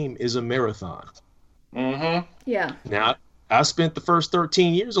creative game is a marathon. Mm-hmm. Yeah. Now, I spent the first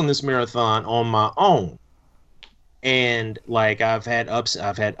 13 years on this marathon on my own. And like, I've had ups,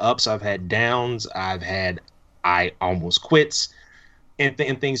 I've had downs, I almost quits and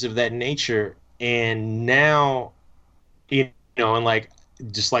things of that nature. And now, and like,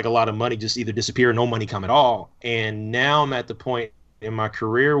 just like a lot of money just either disappear or no money come at all. And now I'm at the point in my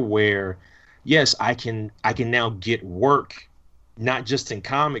career where, yes, I can now get work, not just in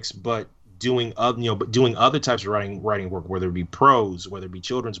comics, but doing but doing other types of writing work, whether it be prose, whether it be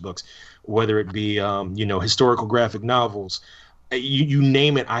children's books, whether it be historical graphic novels, you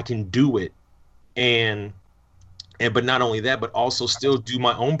name it, I can do it. And but not only that, but also still do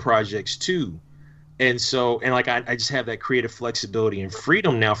my own projects too. And so, and like I just have that creative flexibility and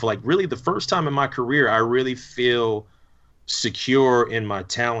freedom now for like really the first time in my career, I really feel secure in my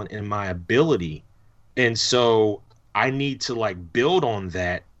talent and my ability. And so I need to like build on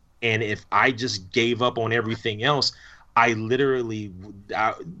that. And if I just gave up on everything else, I would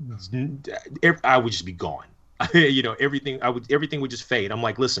just be gone. Everything would just fade. I'm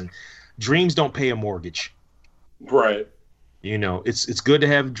like, listen, dreams don't pay a mortgage. Right. It's good to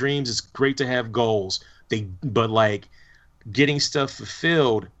have dreams. It's great to have goals. But like getting stuff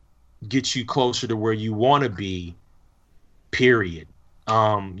fulfilled gets you closer to where you want to be. Period.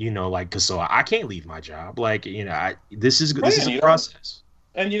 So I can't leave my job. Like, this is a process.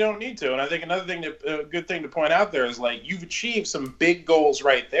 And you don't need to. And I think another thing a good thing to point out there is like you've achieved some big goals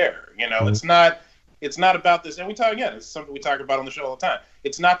right there. Mm-hmm. It's not about this, and it's something we talk about on the show all the time.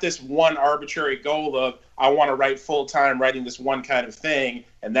 It's not this one arbitrary goal of I want to write full-time writing this one kind of thing,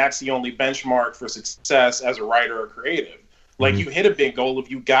 and that's the only benchmark for success as a writer or creative. Like you hit a big goal of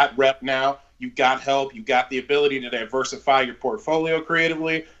you got rep now, you got help, you got the ability to diversify your portfolio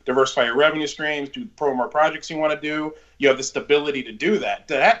creatively, diversify your revenue streams, do more projects you want to do. You have the stability to do that.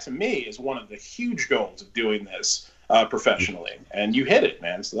 That to me is one of the huge goals of doing this professionally, and you hit it,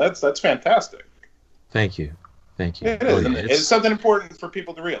 man. So that's fantastic. Thank you. It is. It's something important for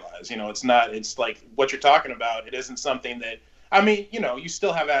people to realize. It's like what you're talking about. It isn't something that, you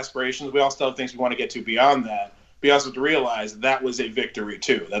still have aspirations. We all still have things we want to get to beyond that. But you also have to realize that was a victory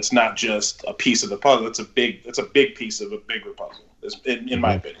too. That's not just a piece of the puzzle. It's a big piece of a bigger puzzle, in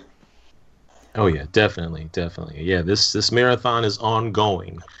my opinion. Oh yeah, definitely. Yeah, this marathon is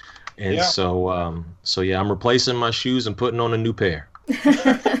ongoing. And so I'm replacing my shoes and putting on a new pair.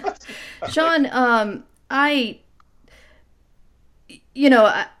 Sean,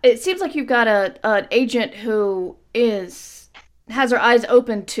 it seems like you've got an agent who has her eyes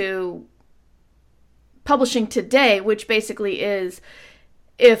open to publishing today, which basically is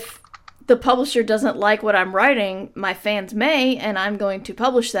if the publisher doesn't like what I'm writing, my fans may, and I'm going to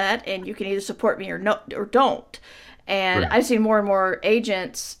publish that, and you can either support me or don't. And right. I've seen more and more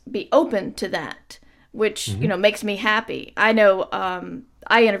agents be open to that, which makes me happy. I know.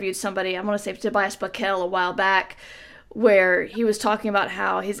 I interviewed somebody, I want to say Tobias Buckell, a while back, where he was talking about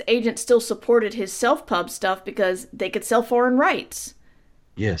how his agent still supported his self-pub stuff because they could sell foreign rights.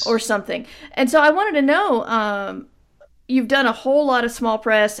 Yes. Or something. And so I wanted to know, you've done a whole lot of small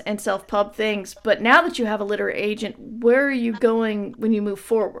press and self-pub things, but now that you have a literary agent, where are you going when you move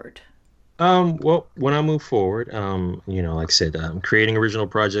forward? Well, when I move forward, like I said, I'm creating original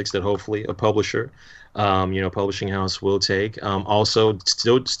projects that hopefully a publisher, publishing house will take. Also,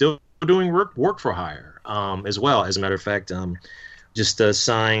 still doing work for hire, as well. As a matter of fact, just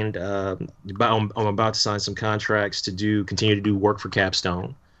signed. I'm about to sign some contracts to continue to do work for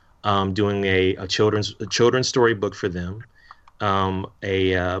Capstone. Doing a children's storybook for them,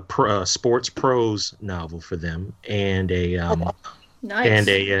 a sports prose novel for them, and nice.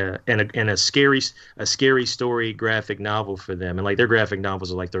 and a scary story graphic novel for them, and like their graphic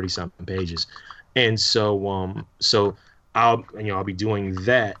novels are like 30-something pages, and so I'll be doing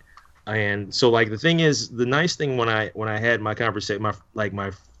that, and so like the thing is, the nice thing when I had my conversation,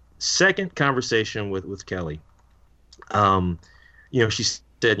 my second conversation with Kelly, she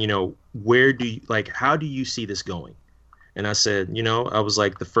said, where do you how do you see this going? And I said, I was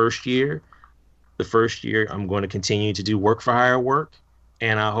like, the first year I'm going to continue to do work for hire work.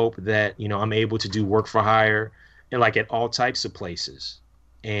 And I hope that, I'm able to do work for hire and at all types of places.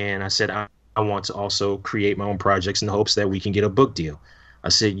 And I said, I want to also create my own projects in the hopes that we can get a book deal. I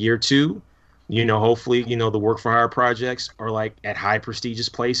said, year 2, hopefully, the work for hire projects are at high prestigious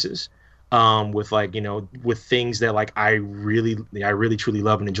places, with with things that I really truly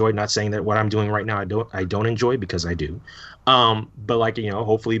love and enjoy. Not saying that what I'm doing right now I don't enjoy, because I do, but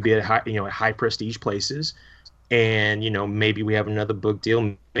hopefully be at high prestige places, and maybe we have another book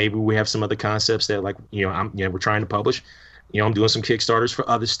deal, maybe we have some other concepts that we're trying to publish. I'm doing some Kickstarters for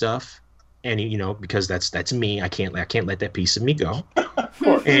other stuff, and because that's me, I can't let that piece of me go.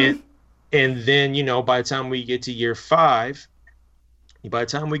 and then by the time we get to year 5, I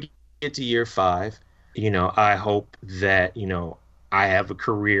hope that I have a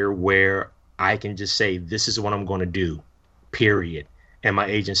career where I can just say, this is what I'm going to do, period. And my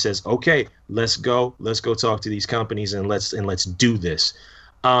agent says, okay, let's go talk to these companies and let's do this.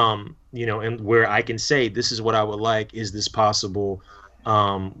 And where I can say, this is what I would like, is this possible?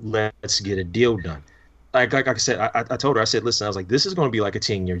 Let's get a deal done. Like I said, I told her, I said, listen, I was like, this is going to be like a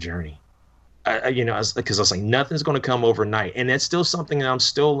 10-year journey. Because I was like, nothing's going to come overnight. And that's still something that I'm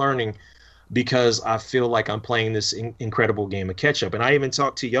still learning, because I feel like I'm playing this incredible game of catch up. And I even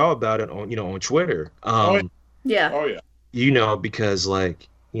talked to y'all about it on Twitter. Yeah. Because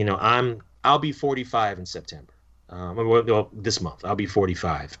I'll be 45 in September. This month I'll be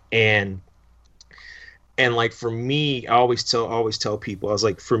 45. And like, for me, I always tell people, I was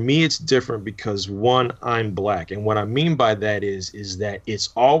like, for me, it's different because, one, I'm Black. And what I mean by that is that it's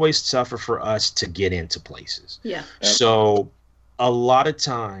always tougher for us to get into places. Yeah. So a lot of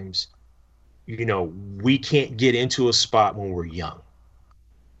times, we can't get into a spot when we're young.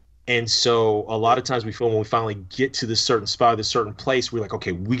 And so a lot of times we feel when we finally get to this certain spot, this certain place, we're like,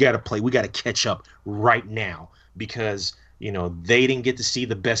 okay, we got to catch up right now, because they didn't get to see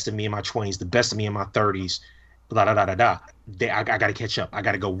the best of me in my 20s, the best of me in my 30s, I got to catch up. I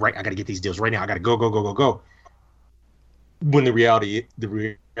got to go right. I got to get these deals right now. I got to go. When the reality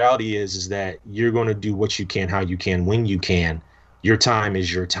is that you're going to do what you can, how you can, when you can. Your time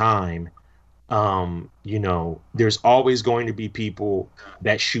is your time. There's always going to be people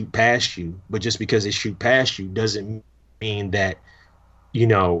that shoot past you, but just because they shoot past you doesn't mean that,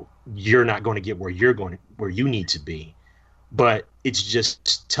 you're not going to get where you need to be. But it's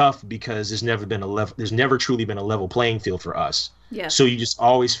just tough because there's never truly been a level playing field for us. Yeah. So you just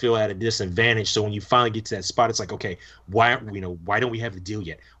always feel at a disadvantage. So when you finally get to that spot, it's like, okay, why don't we have the deal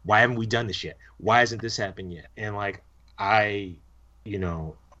yet? Why haven't we done this yet? Why hasn't this happened yet? And like, I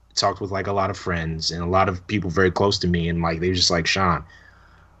talked with like a lot of friends and a lot of people very close to me, and like, they're just like, Sean,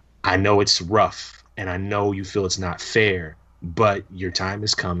 I know it's rough and I know you feel it's not fair, but your time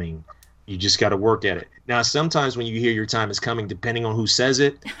is coming. You just got to work at it. Now, sometimes when you hear your time is coming, depending on who says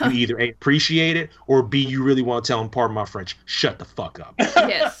it, you either A, appreciate it, or B, you really want to tell them, pardon my French, shut the fuck up.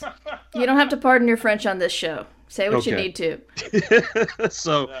 Yes. You don't have to pardon your French on this show. Say what you need to.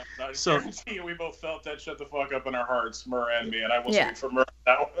 I guarantee you we both felt that shut the fuck up in our hearts, Murr and me, and I will speak for Murr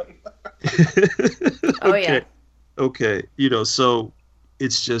on that one. Oh, yeah. Okay. So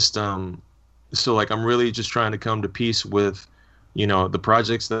it's just, so like, I'm really just trying to come to peace with, the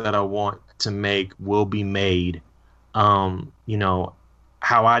projects that I want to make will be made. How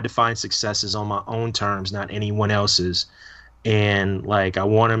I define success is on my own terms, not anyone else's. And like, I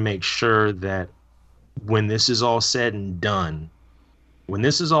want to make sure that when this is all said and done,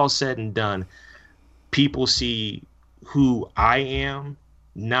 people see who I am,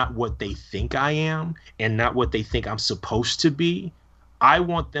 not what they think I am, and not what they think I'm supposed to be. I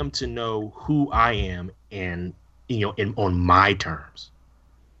want them to know who I am, and on my terms.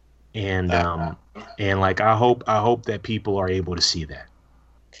 And like, I hope that people are able to see that.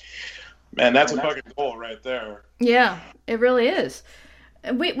 Man, that's a fucking goal right there. Yeah, it really is.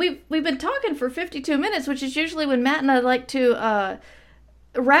 We've been talking for 52 minutes, which is usually when Matt and I like to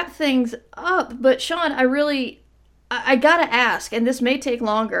wrap things up. But Sean, I gotta ask, and this may take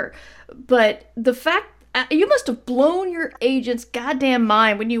longer, but the fact you must have blown your agent's goddamn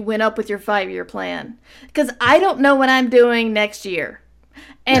mind when you went up with your 5-year plan. Because I don't know what I'm doing next year.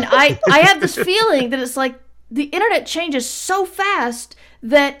 And I have this feeling that it's like the internet changes so fast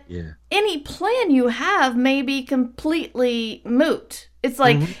that any plan you have may be completely moot. It's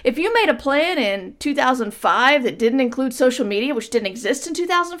like, if you made a plan in 2005 that didn't include social media, which didn't exist in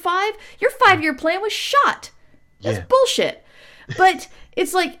 2005, your 5-year plan was shot. That's bullshit. But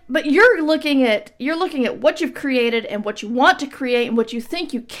it's like, but you're looking at what you've created and what you want to create and what you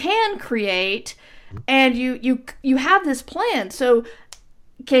think you can create, and you have this plan. So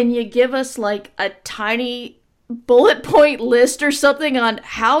can you give us like a tiny bullet point list or something on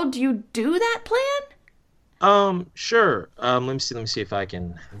how do you do that plan? Sure. Let me see if I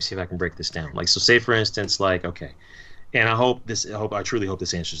can break this down. Like, so say for instance, like, okay. And I truly hope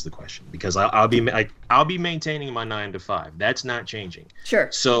this answers the question, because I'll be maintaining my 9 to 5. That's not changing. Sure.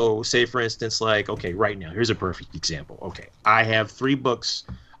 So say for instance, like, okay, right now, here's a perfect example. Okay. I have 3 books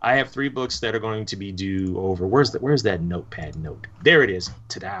that are going to be due over, where's that notepad note? There it is.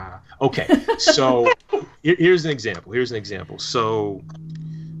 Ta-da. Okay. So here's an example. So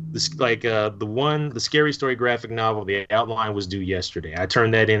this, like, the Scary Story graphic novel, the outline was due yesterday. I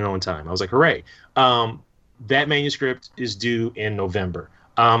turned that in on time. I was like, hooray. That manuscript is due in November.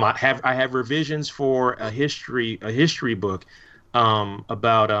 I have revisions for a history book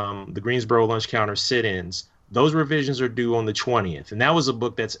about the Greensboro lunch counter sit-ins. Those revisions are due on the 20th, and that was a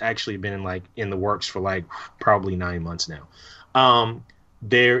book that's actually been in the works for like probably 9 months now.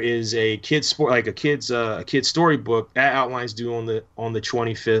 There is a kid's story book that outlines due on the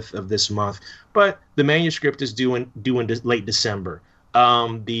 25th of this month, but the manuscript is due in late December.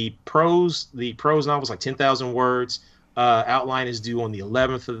 The prose novel is like 10,000 words. Outline is due on the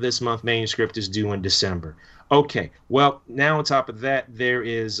 11th of this month. Manuscript is due in December. Okay. Well, now on top of that, there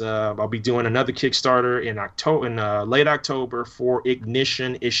is I'll be doing another Kickstarter in late October for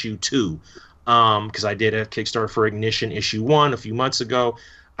Ignition issue 2. Because I did a Kickstarter for Ignition issue 1 a few months ago.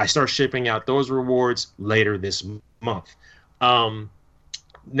 I start shipping out those rewards later this month.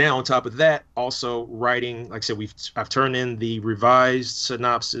 Now on top of that, also writing, like I said, I've turned in the revised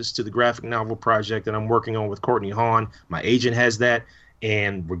synopsis to the graphic novel project that I'm working on with Courtney Hawn. My agent has that,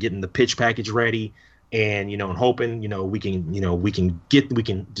 and we're getting the pitch package ready, and and hoping we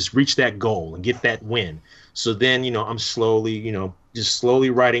can just reach that goal and get that win. So then I'm slowly just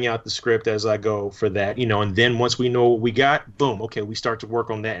slowly writing out the script as I go for that, and then once we know what we got, boom, okay, we start to work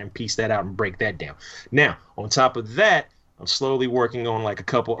on that and piece that out and break that down. Now on top of that, I'm slowly working on like a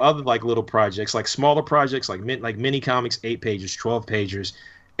couple other like little projects, like smaller projects, like mini comics, 8 pages, 12 pagers,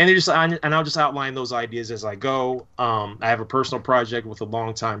 and I'll just outline those ideas as I go. I have a personal project with a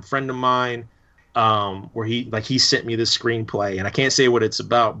longtime friend of mine, where he sent me this screenplay, and I can't say what it's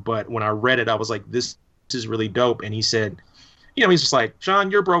about, but when I read it, I was like, this is really dope. And he said, he's just like, Sean,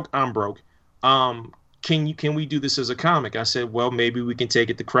 you're broke, I'm broke. Can we do this as a comic? I said, well, maybe we can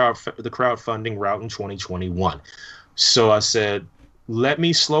take it the crowdfunding route in 2021. So I said, let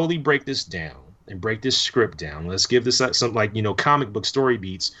me slowly break this down and break this script down. Let's give this some comic book story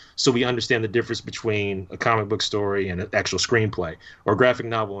beats so we understand the difference between a comic book story and an actual screenplay, or a graphic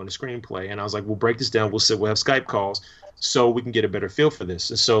novel and a screenplay. And I was like, we'll break this down. We'll have Skype calls so we can get a better feel for this.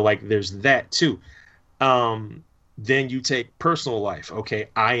 And so there's that too. Then you take personal life. Okay,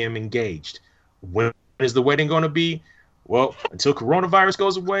 I am engaged. When is the wedding going to be? Well, until coronavirus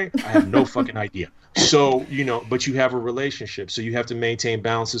goes away, I have no fucking idea. So, but you have a relationship. So you have to maintain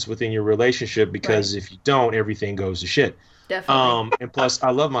balances within your relationship, because if you don't, everything goes to shit. Definitely. And plus,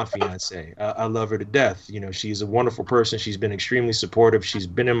 I love my fiance. I love her to death. She's a wonderful person. She's been extremely supportive. She's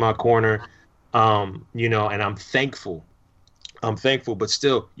been in my corner, and I'm thankful. But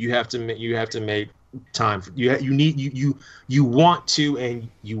still, you have to make time. You want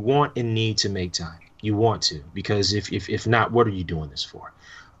and need to make time. You want to, because if not, what are you doing this for?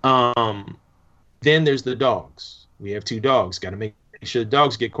 Then there's the dogs. We have 2 dogs. Got to make sure the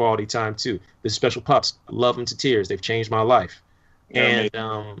dogs get quality time too. The special pups. I love them to tears. They've changed my life. And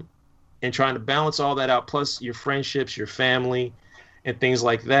trying to balance all that out, plus your friendships, your family, and things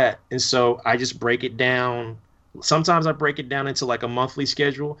like that. And so I just break it down. Sometimes I break it down into like a monthly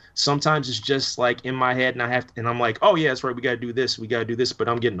schedule. Sometimes it's just like in my head, and I'm like, oh yeah, that's right, we gotta do this. But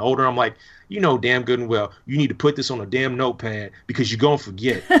I'm getting older. I'm like, damn good and well, you need to put this on a damn notepad, because you're gonna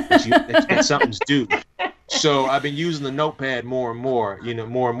forget that something's due. So I've been using the notepad more and more,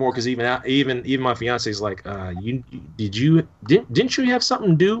 because even my fiance is like, didn't you have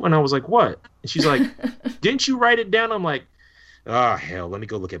something due? And I was like, what? And she's like, didn't you write it down? I'm like, oh hell, let me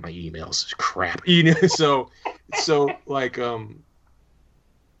go look at my emails. Crap. So like you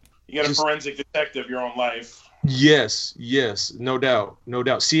got a forensic detective your own life. Yes, no doubt.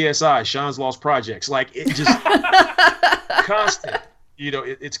 CSI, Sean's Lost Projects, like it just constant.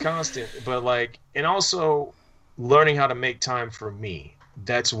 It's constant. But and also learning how to make time for me.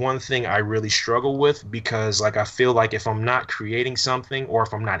 That's one thing I really struggle with, because I feel like if I'm not creating something, or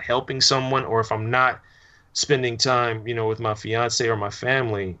if I'm not helping someone, or if I'm not spending time, with my fiance or my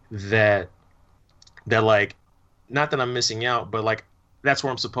family, that not that I'm missing out, but that's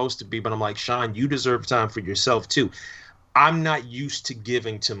where I'm supposed to be. But I'm like, Sean, you deserve time for yourself too. I'm not used to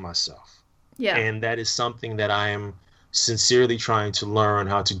giving to myself. Yeah. And that is something that I am sincerely trying to learn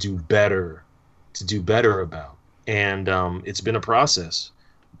how to do better about. And it's been a process,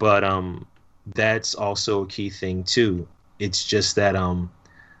 but that's also a key thing too. It's just that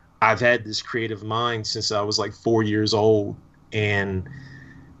I've had this creative mind since I was 4 years old, and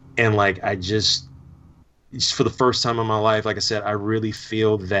I just, for the first time in my life, like I said, I really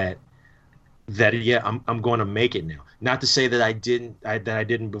feel that yeah, I'm going to make it now. Not to say that I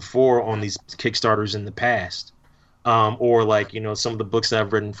didn't before on these Kickstarters in the past, or some of the books that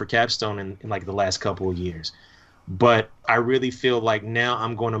I've written for Capstone in the last couple of years, but I really feel like now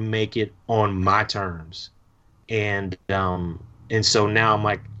I'm going to make it on my terms, and so now I'm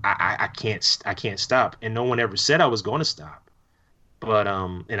like, I can't stop, and no one ever said I was going to stop. But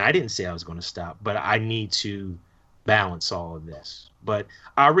and I didn't say I was going to stop, but I need to balance all of this. But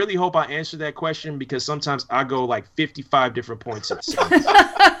I really hope I answered that question, because sometimes I go 55 different points at the same time.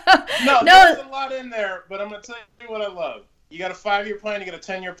 No, there's a lot in there, but I'm going to tell you what I love. You got a 5-year plan, you got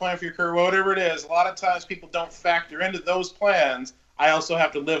a 10-year plan for your career, whatever it is. A lot of times people don't factor into those plans. I also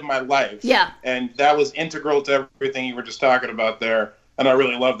have to live my life. Yeah. And that was integral to everything you were just talking about there. And I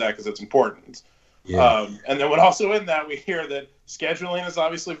really love that because it's important. Yeah. And then also in that, we hear that scheduling is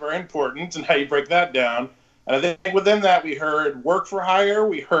obviously very important and how you break that down. And I think within that, we heard work for hire,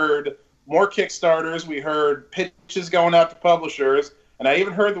 we heard more Kickstarters, we heard pitches going out to publishers, and I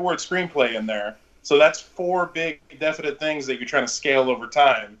even heard the word screenplay in there. So that's 4 big, definite things that you're trying to scale over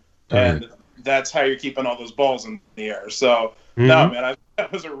time. And that's how you're keeping all those balls in the air. So, no, man,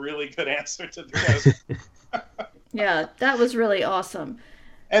 that was a really good answer to the question. Yeah, that was really awesome.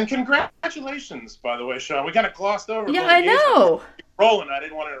 And congratulations, by the way, Sean. We kind of glossed over. Yeah, I know. Rolling. I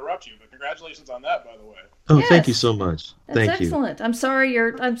didn't want to interrupt you, but congratulations on that, by the way. Oh, Yes. thank you so much. That's Thank you. excellent. I'm sorry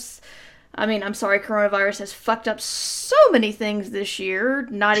I'm sorry coronavirus has fucked up so many things this year,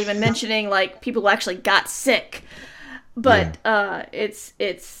 not even mentioning like people who actually got sick. But it's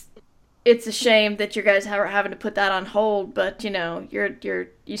a shame that you guys are having to put that on hold, but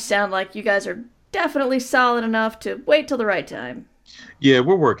you sound like you guys are definitely solid enough to wait till the right time. Yeah,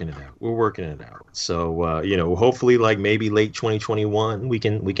 we're working it out. So, hopefully, like maybe late 2021, we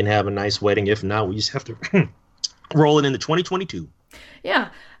can have a nice wedding. If not, we just have to roll it into 2022. Yeah.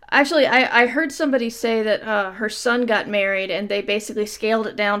 Actually, I heard somebody say that her son got married and they basically scaled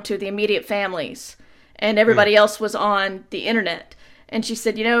it down to the immediate families and everybody else was on the internet. And she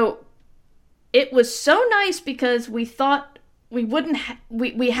said, it was so nice because we thought we wouldn't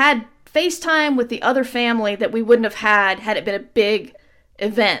we had FaceTime with the other family that we wouldn't have had it been a big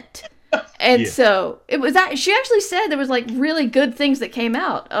event. And so it was that she actually said there was like really good things that came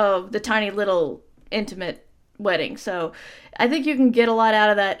out of the tiny little intimate wedding. So I think you can get a lot out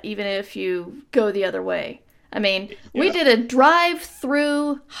of that even if you go the other way. I mean, we did a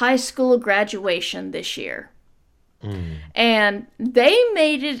drive-through high school graduation this year. And they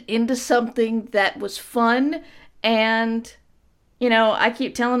made it into something that was fun. And, I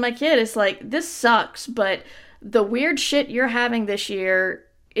keep telling my kid, it's like, this sucks, but the weird shit you're having this year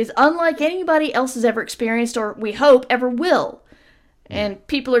is unlike anybody else has ever experienced or we hope ever will. And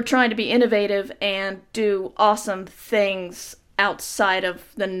people are trying to be innovative and do awesome things outside of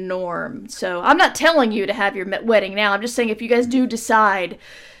the norm. So I'm not telling you to have your wedding now. I'm just saying if you guys do decide,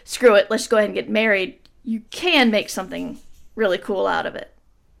 screw it, let's go ahead and get married, you can make something really cool out of it.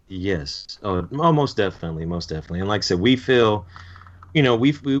 Yes. Oh, most definitely. And like I said, we feel,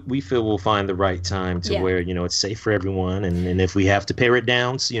 we feel we'll find the right time to where, it's safe for everyone. And if we have to pare it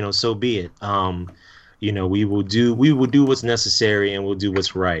down, so be it. We will do what's necessary and we'll do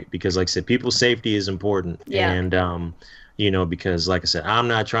what's right because like I said, people's safety is important. Yeah. And, because like I said, I'm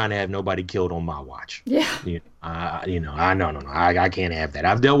not trying to have nobody killed on my watch. Yeah. I can't have that.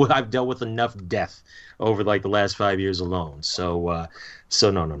 I've dealt with enough death over like the last 5 years alone. So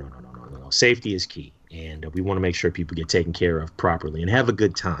no. Safety is key. And we want to make sure people get taken care of properly and have a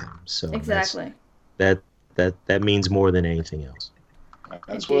good time. So exactly. That means more than anything else.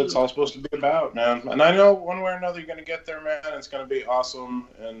 That's what it's all supposed to be about, man. And I know one way or another you're going to get there, man. It's going to be awesome.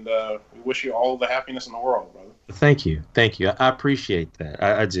 And we wish you all the happiness in the world, brother. Thank you. I appreciate that.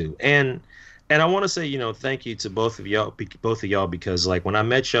 I do. And I want to say, thank you to both of y'all because like when I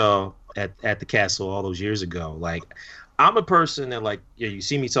met y'all at the castle all those years ago, like I'm a person that like, you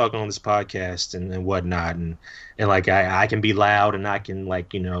see me talking on this podcast and whatnot. And like, I can be loud and I can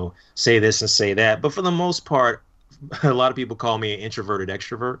like, say this and say that. But for the most part, a lot of people call me an introverted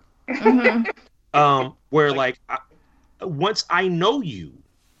extrovert. Where like once I know you,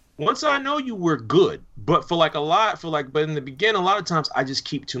 we're good. But but in the beginning, a lot of times I just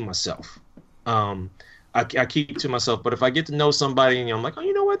keep to myself. I keep to myself. But if I get to know somebody and I'm like, oh,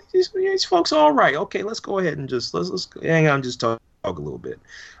 you know what, these folks are all right. Okay, let's go ahead and just let's hang out and just talk a little bit.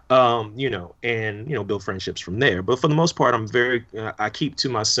 And build friendships from there. But for the most part, I'm very I keep to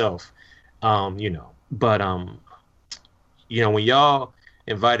myself. But when y'all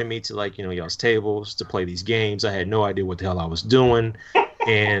invited me to like, y'all's tables to play these games, I had no idea what the hell I was doing.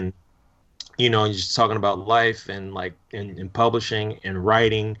 And, just talking about life and like in publishing and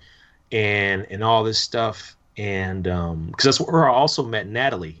writing and all this stuff. And because that's where I also met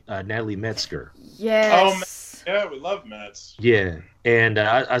Natalie Metzger. Yes. Oh, yeah, we love Mets. Yeah. And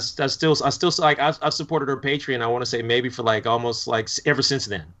I still like I've supported her Patreon. I want to say maybe for like almost like ever since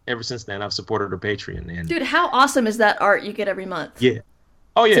then I've supported her Patreon. And dude, how awesome is that art you get every month? Yeah.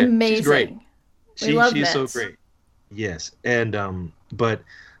 Oh yeah, it's amazing. She's great. She's so great. Yes, and but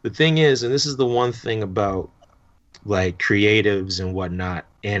the thing is, and this is the one thing about like creatives and whatnot,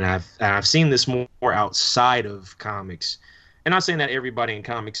 and I've seen this more outside of comics. And not saying that everybody in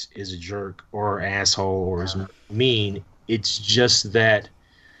comics is a jerk or asshole or is mean. It's just that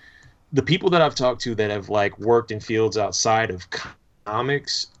the people that I've talked to that have like worked in fields outside of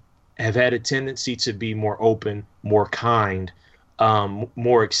comics have had a tendency to be more open, more kind,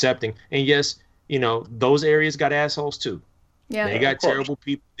 more accepting. And yes, those areas got assholes too. Yeah, they got terrible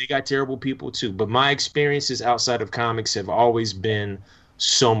people. They got terrible people too. But my experiences outside of comics have always been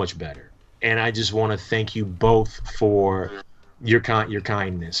so much better. And I just want to thank you both for your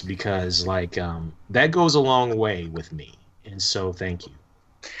kindness, because that goes a long way with me. And so thank you.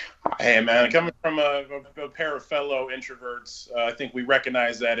 Hey man, coming from a pair of fellow introverts, I think we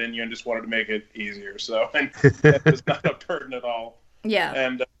recognize that in you and just wanted to make it easier. So, and it's not a burden at all. Yeah.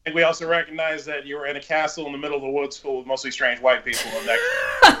 And I think we also recognize that you were in a castle in the middle of the woods full of mostly strange white people. And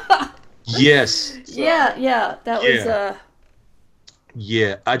that... Yes. So, yeah. That was.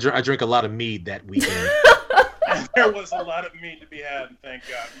 Yeah, I drink a lot of mead that weekend. And there was a lot of mead to be had, and thank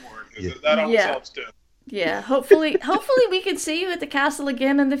God for it, because that always helps too. Yeah, hopefully we can see you at the castle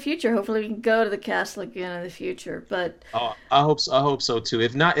again in the future. Hopefully we can go to the castle again in the future. But I hope so too.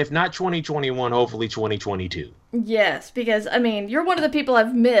 If not 2021, hopefully 2022. Yes, because I mean, you're one of the people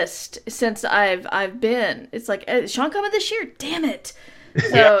I've missed since I've been. It's like, is Sean coming this year? Damn it.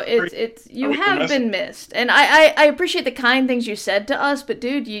 So it's you have been missed. And I appreciate the kind things you said to us, but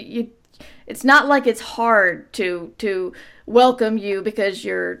dude, you it's not like it's hard to welcome you, because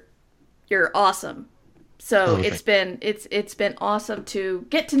you're awesome. So it's been awesome to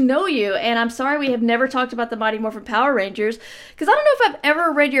get to know you, and I'm sorry we have never talked about the Mighty Morphin Power Rangers, because I don't know if I've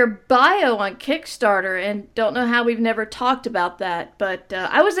ever read your bio on Kickstarter, and don't know how we've never talked about that. But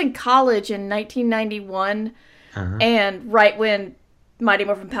I was in college in 1991, and right when Mighty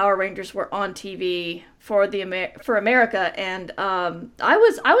Morphin Power Rangers were on TV for America, and I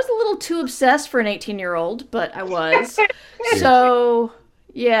was a little too obsessed for an 18-year-old, but I was. So.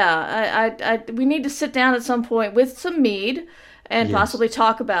 Yeah, we need to sit down at some point with some mead and possibly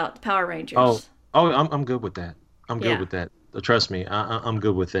talk about the Power Rangers. I'm good with that. I'm good with that. Trust me, I'm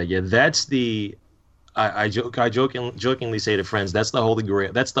good with that. Yeah, that's the. I jokingly say to friends, that's the Holy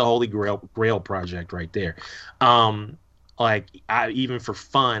Grail. That's the Holy Grail project right there. Even for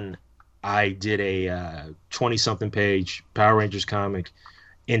fun, I did a 20-something page Power Rangers comic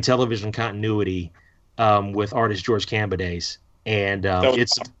in television continuity with artist George Cambidace. And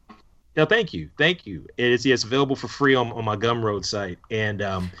it's thank you. It's available for free on my Gumroad site. And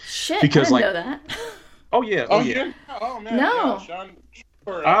because I didn't know that. Oh yeah. Oh man. No. Yeah, Sean,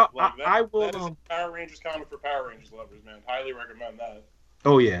 I will. That is a Power Rangers comic for Power Rangers lovers, man. Highly recommend that.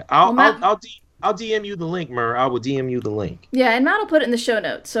 Oh yeah. I'll DM you the link, Mur. I will DM you the link. Yeah, and Matt will put it in the show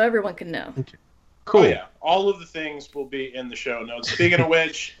notes so everyone can know. Okay. Cool. Oh, yeah, all of the things will be in the show notes. Speaking of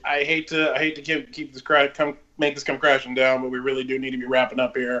which, I hate to keep this make this come crashing down, but we really do need to be wrapping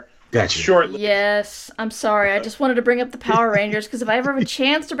up here. Gotcha. Shortly. Yes, I'm sorry. I just wanted to bring up the Power Rangers, because if I ever have a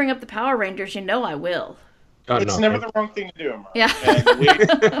chance to bring up the Power Rangers, I will. It's never the wrong thing to do, Mark. Yeah.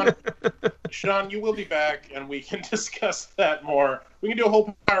 And Sean, you will be back, and we can discuss that more. We can do a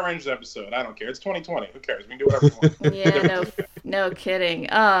whole Power Rangers episode. I don't care. It's 2020. Who cares? We can do whatever we want. Yeah, no kidding.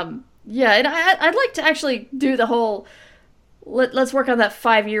 Yeah, and I'd like to actually do the whole. Let's work on that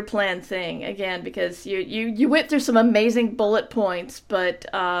 5-year plan thing again, because you went through some amazing bullet points, but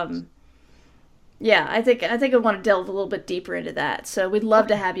yeah, I think I want to delve a little bit deeper into that. So we'd love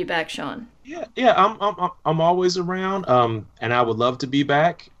to have you back, Sean. Yeah, I'm always around, and I would love to be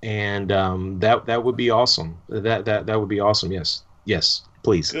back, and that would be awesome. That would be awesome. Yes,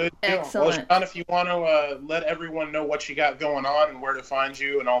 please. Good. Excellent. Well, Sean, if you want to let everyone know what you got going on and where to find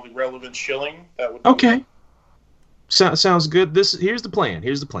you and all the relevant shilling, that would be okay. Good. Sounds good. Here's the plan.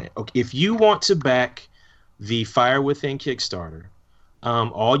 Okay, if you want to back the Fire Within Kickstarter,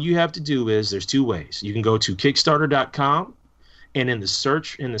 all you have to do is, there's two ways. You can go to Kickstarter.com, and in the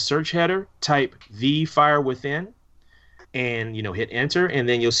search header, type The Fire Within, and hit enter, and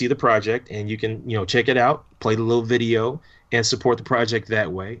then you'll see the project, and you can check it out, play the little video, and support the project that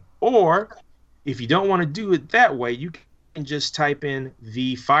way. Or if you don't want to do it that way, you can just type in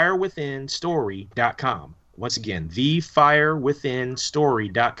thefirewithinstory.com. Once again,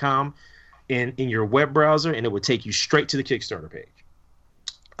 thefirewithinstory.com in your web browser, and it will take you straight to the Kickstarter page.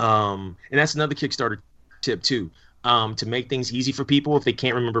 And that's another Kickstarter tip too. To make things easy for people, if they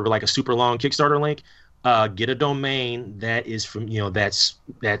can't remember like a super long Kickstarter link, get a domain that is from that's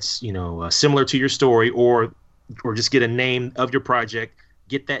similar to your story, or just get a name of your project.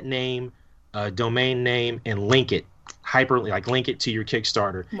 Get that name, domain name, and link it link it to your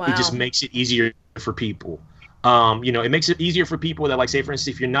Kickstarter. Wow. It just makes it easier for people. It makes it easier for people that, like, say for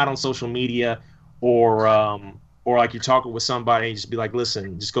instance, if you're not on social media, or like you're talking with somebody, and you just be like,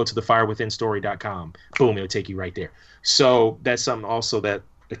 listen, just go to thefirewithinstory.com. Boom, it'll take you right there. So that's something also that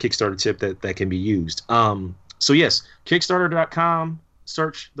a Kickstarter tip that can be used. So yes, Kickstarter.com,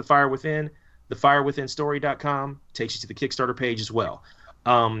 search The Fire Within, thefirewithinstory.com takes you to the Kickstarter page as well.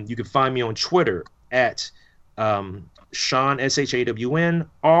 You can find me on Twitter at Sean SHAWN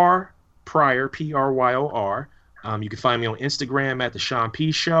R Pryor PRYOR. You can find me on Instagram at the Sean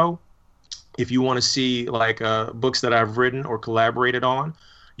P Show. If you want to see like books that I've written or collaborated on,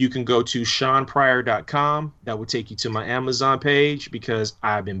 you can go to SeanPryor.com. That will take you to my Amazon page because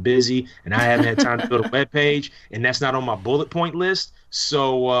I've been busy and I haven't had time to build a web page, and that's not on my bullet point list.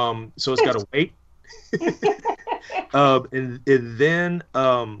 So it's got to wait. And then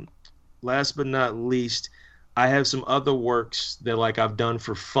last but not least, I have some other works that like I've done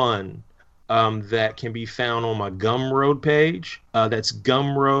for fun that can be found on my Gumroad page. That's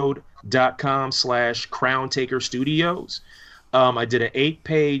gumroad.com/Crown Taker Studios. I did an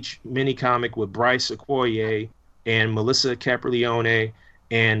 8-page mini comic with Bryce Okoye and Melissa Caprileone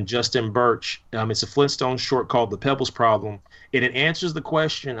and Justin Birch. It's a Flintstone short called The Pebbles Problem, and it answers the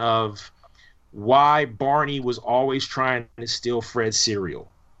question of why Barney was always trying to steal Fred's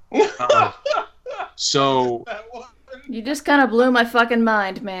cereal. So you just kind of blew my fucking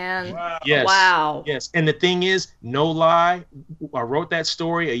mind, man. Wow. yes, Wow. yes. And the thing is, no lie, I wrote that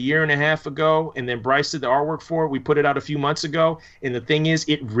story a year and a half ago, and then Bryce did the artwork for it. We put it out a few months ago, and the thing is,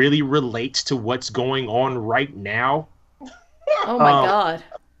 it really relates to what's going on right now. Oh my God.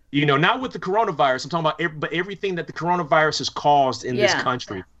 You know, not with the coronavirus. I'm talking about but everything that the coronavirus has caused in this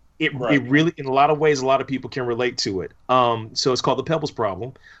country. It really, in a lot of ways, a lot of people can relate to it. So it's called The Pebbles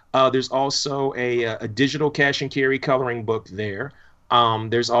Problem. There's also a digital cash and carry coloring book there.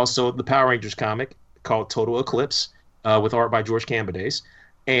 There's also the Power Rangers comic called Total Eclipse with art by George Cambides.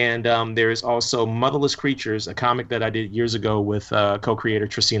 And there's also Motherless Creatures, a comic that I did years ago with co-creator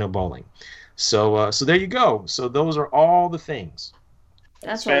Tracina Bowling. So there you go. So those are all the things.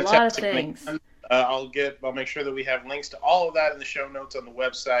 That's a lot of things. I'll make sure that we have links to all of that in the show notes on the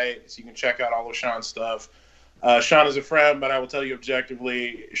website, so you can check out all of Sean's stuff. Sean is a friend, but I will tell you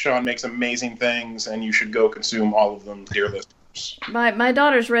objectively, Sean makes amazing things, and you should go consume all of them, dear listeners. My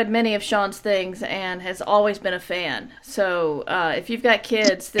daughter's read many of Sean's things and has always been a fan. So if you've got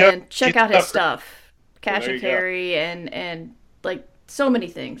kids, then check out his stuff. Cash and carry and like so many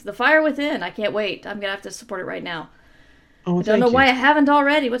things. The Fire Within, I can't wait. I'm going to have to support it right now. Oh, I don't know why I haven't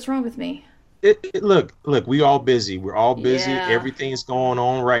already. What's wrong with me? Look, we all busy. We're all busy. Yeah. Everything's going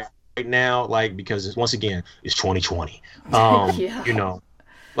on right now, like, because once again, it's 2020. Yeah.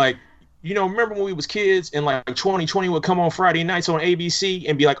 Remember when we was kids and like 2020 would come on Friday nights on ABC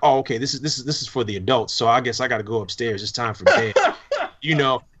and be like, oh, okay, this is for the adults. So I guess I got to go upstairs. It's time for bed.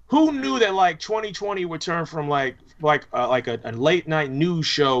 Who knew that like 2020 would turn from like a late night news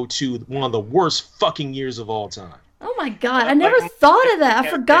show to one of the worst fucking years of all time? Oh my God, I never thought of that.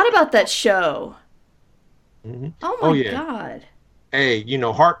 I forgot about that show. Mm-hmm. Oh my God. Hey,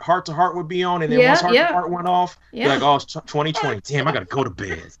 Heart to Heart would be on, and then once Heart to Heart went off, you're like, oh, it's 2020. Damn, I gotta go to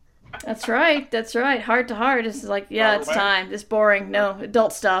bed. That's right. Heart to Heart is like, it's time. It's boring. No,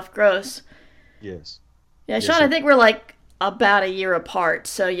 adult stuff. Gross. Yes. Yeah, Sean, I think we're like about a year apart.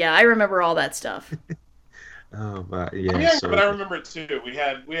 So yeah, I remember all that stuff. Oh, but but I remember it too. We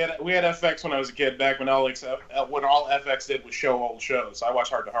had FX when I was a kid, back when all FX did was show old shows. I watch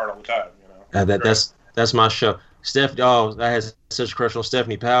Heart to Heart all the time. That's my show. I had such a crush on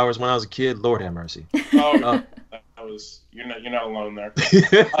Stephanie Powers when I was a kid. Lord have mercy. Oh, you're not alone there.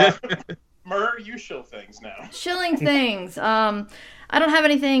 Mur, you shill things now. Shilling things. I don't have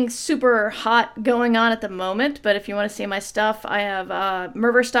anything super hot going on at the moment, but if you want to see my stuff, I have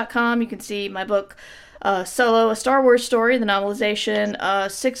Murverse.com. You can see my book, Solo, A Star Wars Story, the novelization,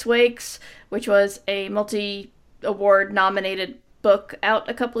 6 Wakes, which was a multi-award nominated book out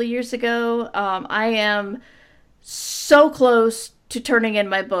a couple of years ago. I am so close to turning in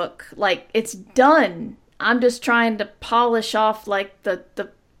my book. Like, it's done. I'm just trying to polish off like the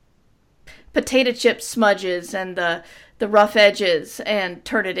potato chip smudges and the rough edges and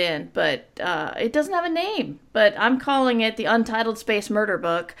turn it in. But it doesn't have a name. But I'm calling it the Untitled Space Murder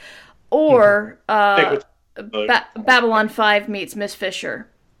Book, or Babylon 5 meets Miss Fisher.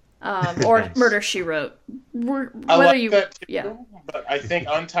 Or nice. Murder, She Wrote. I like that too, but I think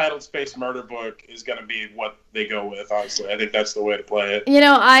Untitled Space Murder Book is going to be what they go with, honestly. I think that's the way to play it.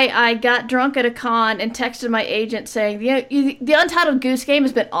 I got drunk at a con and texted my agent saying, the Untitled Goose Game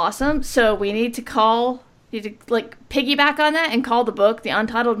has been awesome, so we need to piggyback on that and call the book the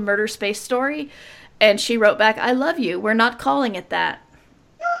Untitled Murder Space Story. And she wrote back, I love you. We're not calling it that.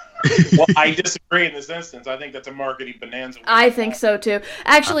 Well, I disagree in this instance. I think that's a marketing bonanza. I think so too.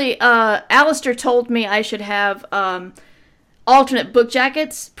 Actually, Alistair told me I should have alternate book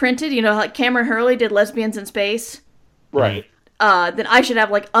jackets printed. Like Cameron Hurley did Lesbians in Space. Right. then I should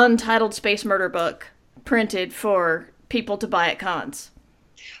have like untitled space murder book printed for people to buy at cons.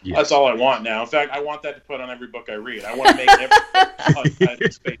 Yes. That's all I want now. In fact, I want that to put on every book I read. I want to make every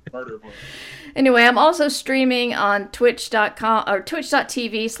untitled space murder book. Anyway, I'm also streaming on twitch.com or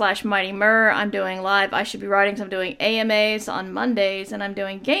twitch.tv/MightyMur. I'm doing live I Should Be Writing. So I'm doing AMAs on Mondays, and I'm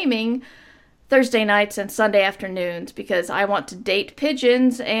doing gaming Thursday nights and Sunday afternoons because I want to date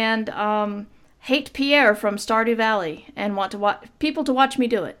pigeons and hate Pierre from Stardew Valley and want to people to watch me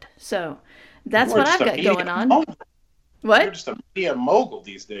do it. So that's what I've got going on. Mogul. What? You're just a media mogul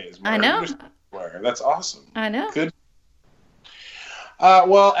these days. Mara. I know. You're just everywhere. That's awesome. I know. Good.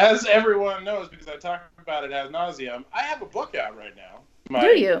 Well, as everyone knows, because I talk about it ad nauseum, I have a book out right now. Do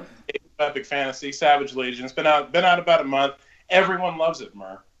you? Epic Fantasy, Savage Legion. It's been out about a month. Everyone loves it,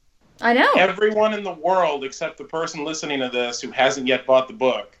 Mer. I know. Everyone in the world, except the person listening to this who hasn't yet bought the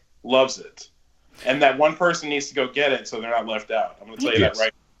book, loves it. And that one person needs to go get it so they're not left out. I'm going to tell you that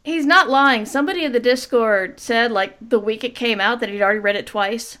right now. He's not lying. Somebody in the Discord said, like, the week it came out that he'd already read it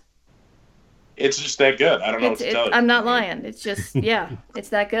twice. It's just that good. I don't know what to tell you. I'm not lying. It's just, yeah, it's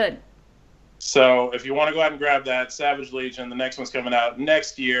that good. So if you want to go out and grab that, Savage Legion, the next one's coming out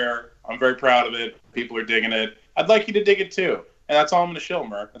next year. I'm very proud of it. People are digging it. I'd like you to dig it too. And that's all I'm going to shill,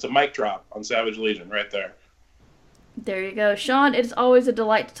 Mer. It's a mic drop on Savage Legion right there. There you go. Sean, it's always a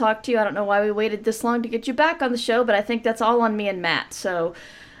delight to talk to you. I don't know why we waited this long to get you back on the show, but I think that's all on me and Matt. So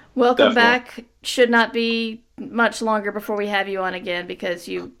welcome back. Should not be much longer before we have you on again because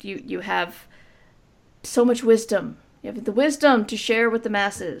you have so much wisdom. You have the wisdom to share with the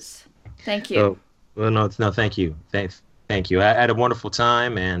masses. Thank you. Oh, well, no, thank you. Thank you. I had a wonderful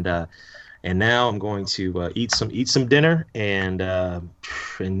time, and now I'm going to eat some dinner, and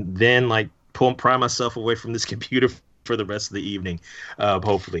then like pry myself away from this computer for the rest of the evening,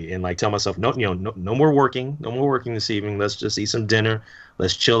 hopefully, and like tell myself no more working this evening. Let's just eat some dinner.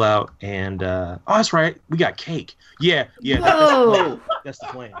 Let's chill out, and oh, that's right, we got cake. Yeah. Whoa. That's the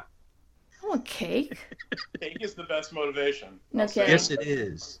plan. I want cake. Cake is the best motivation. Okay. Yes, it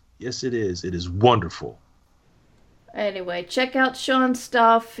is. Yes, it is. It is wonderful. Anyway, check out Sean's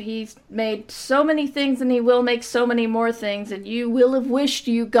stuff. He's made so many things and he will make so many more things, and you will have wished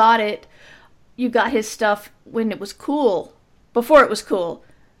you got it. You got his stuff when it was cool. Before it was cool.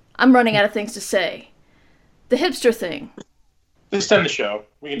 I'm running out of things to say. The hipster thing. Just end the show.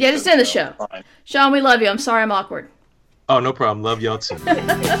 Just end the show. Fine. Sean, we love you. I'm sorry I'm awkward. Oh, no problem. Love y'all too.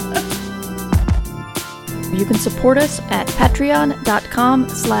 You can support us at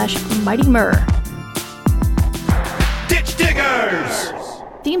patreon.com/mightymur. Ditch Diggers!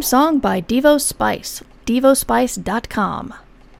 Theme song by Devo Spice. DevoSpice.com.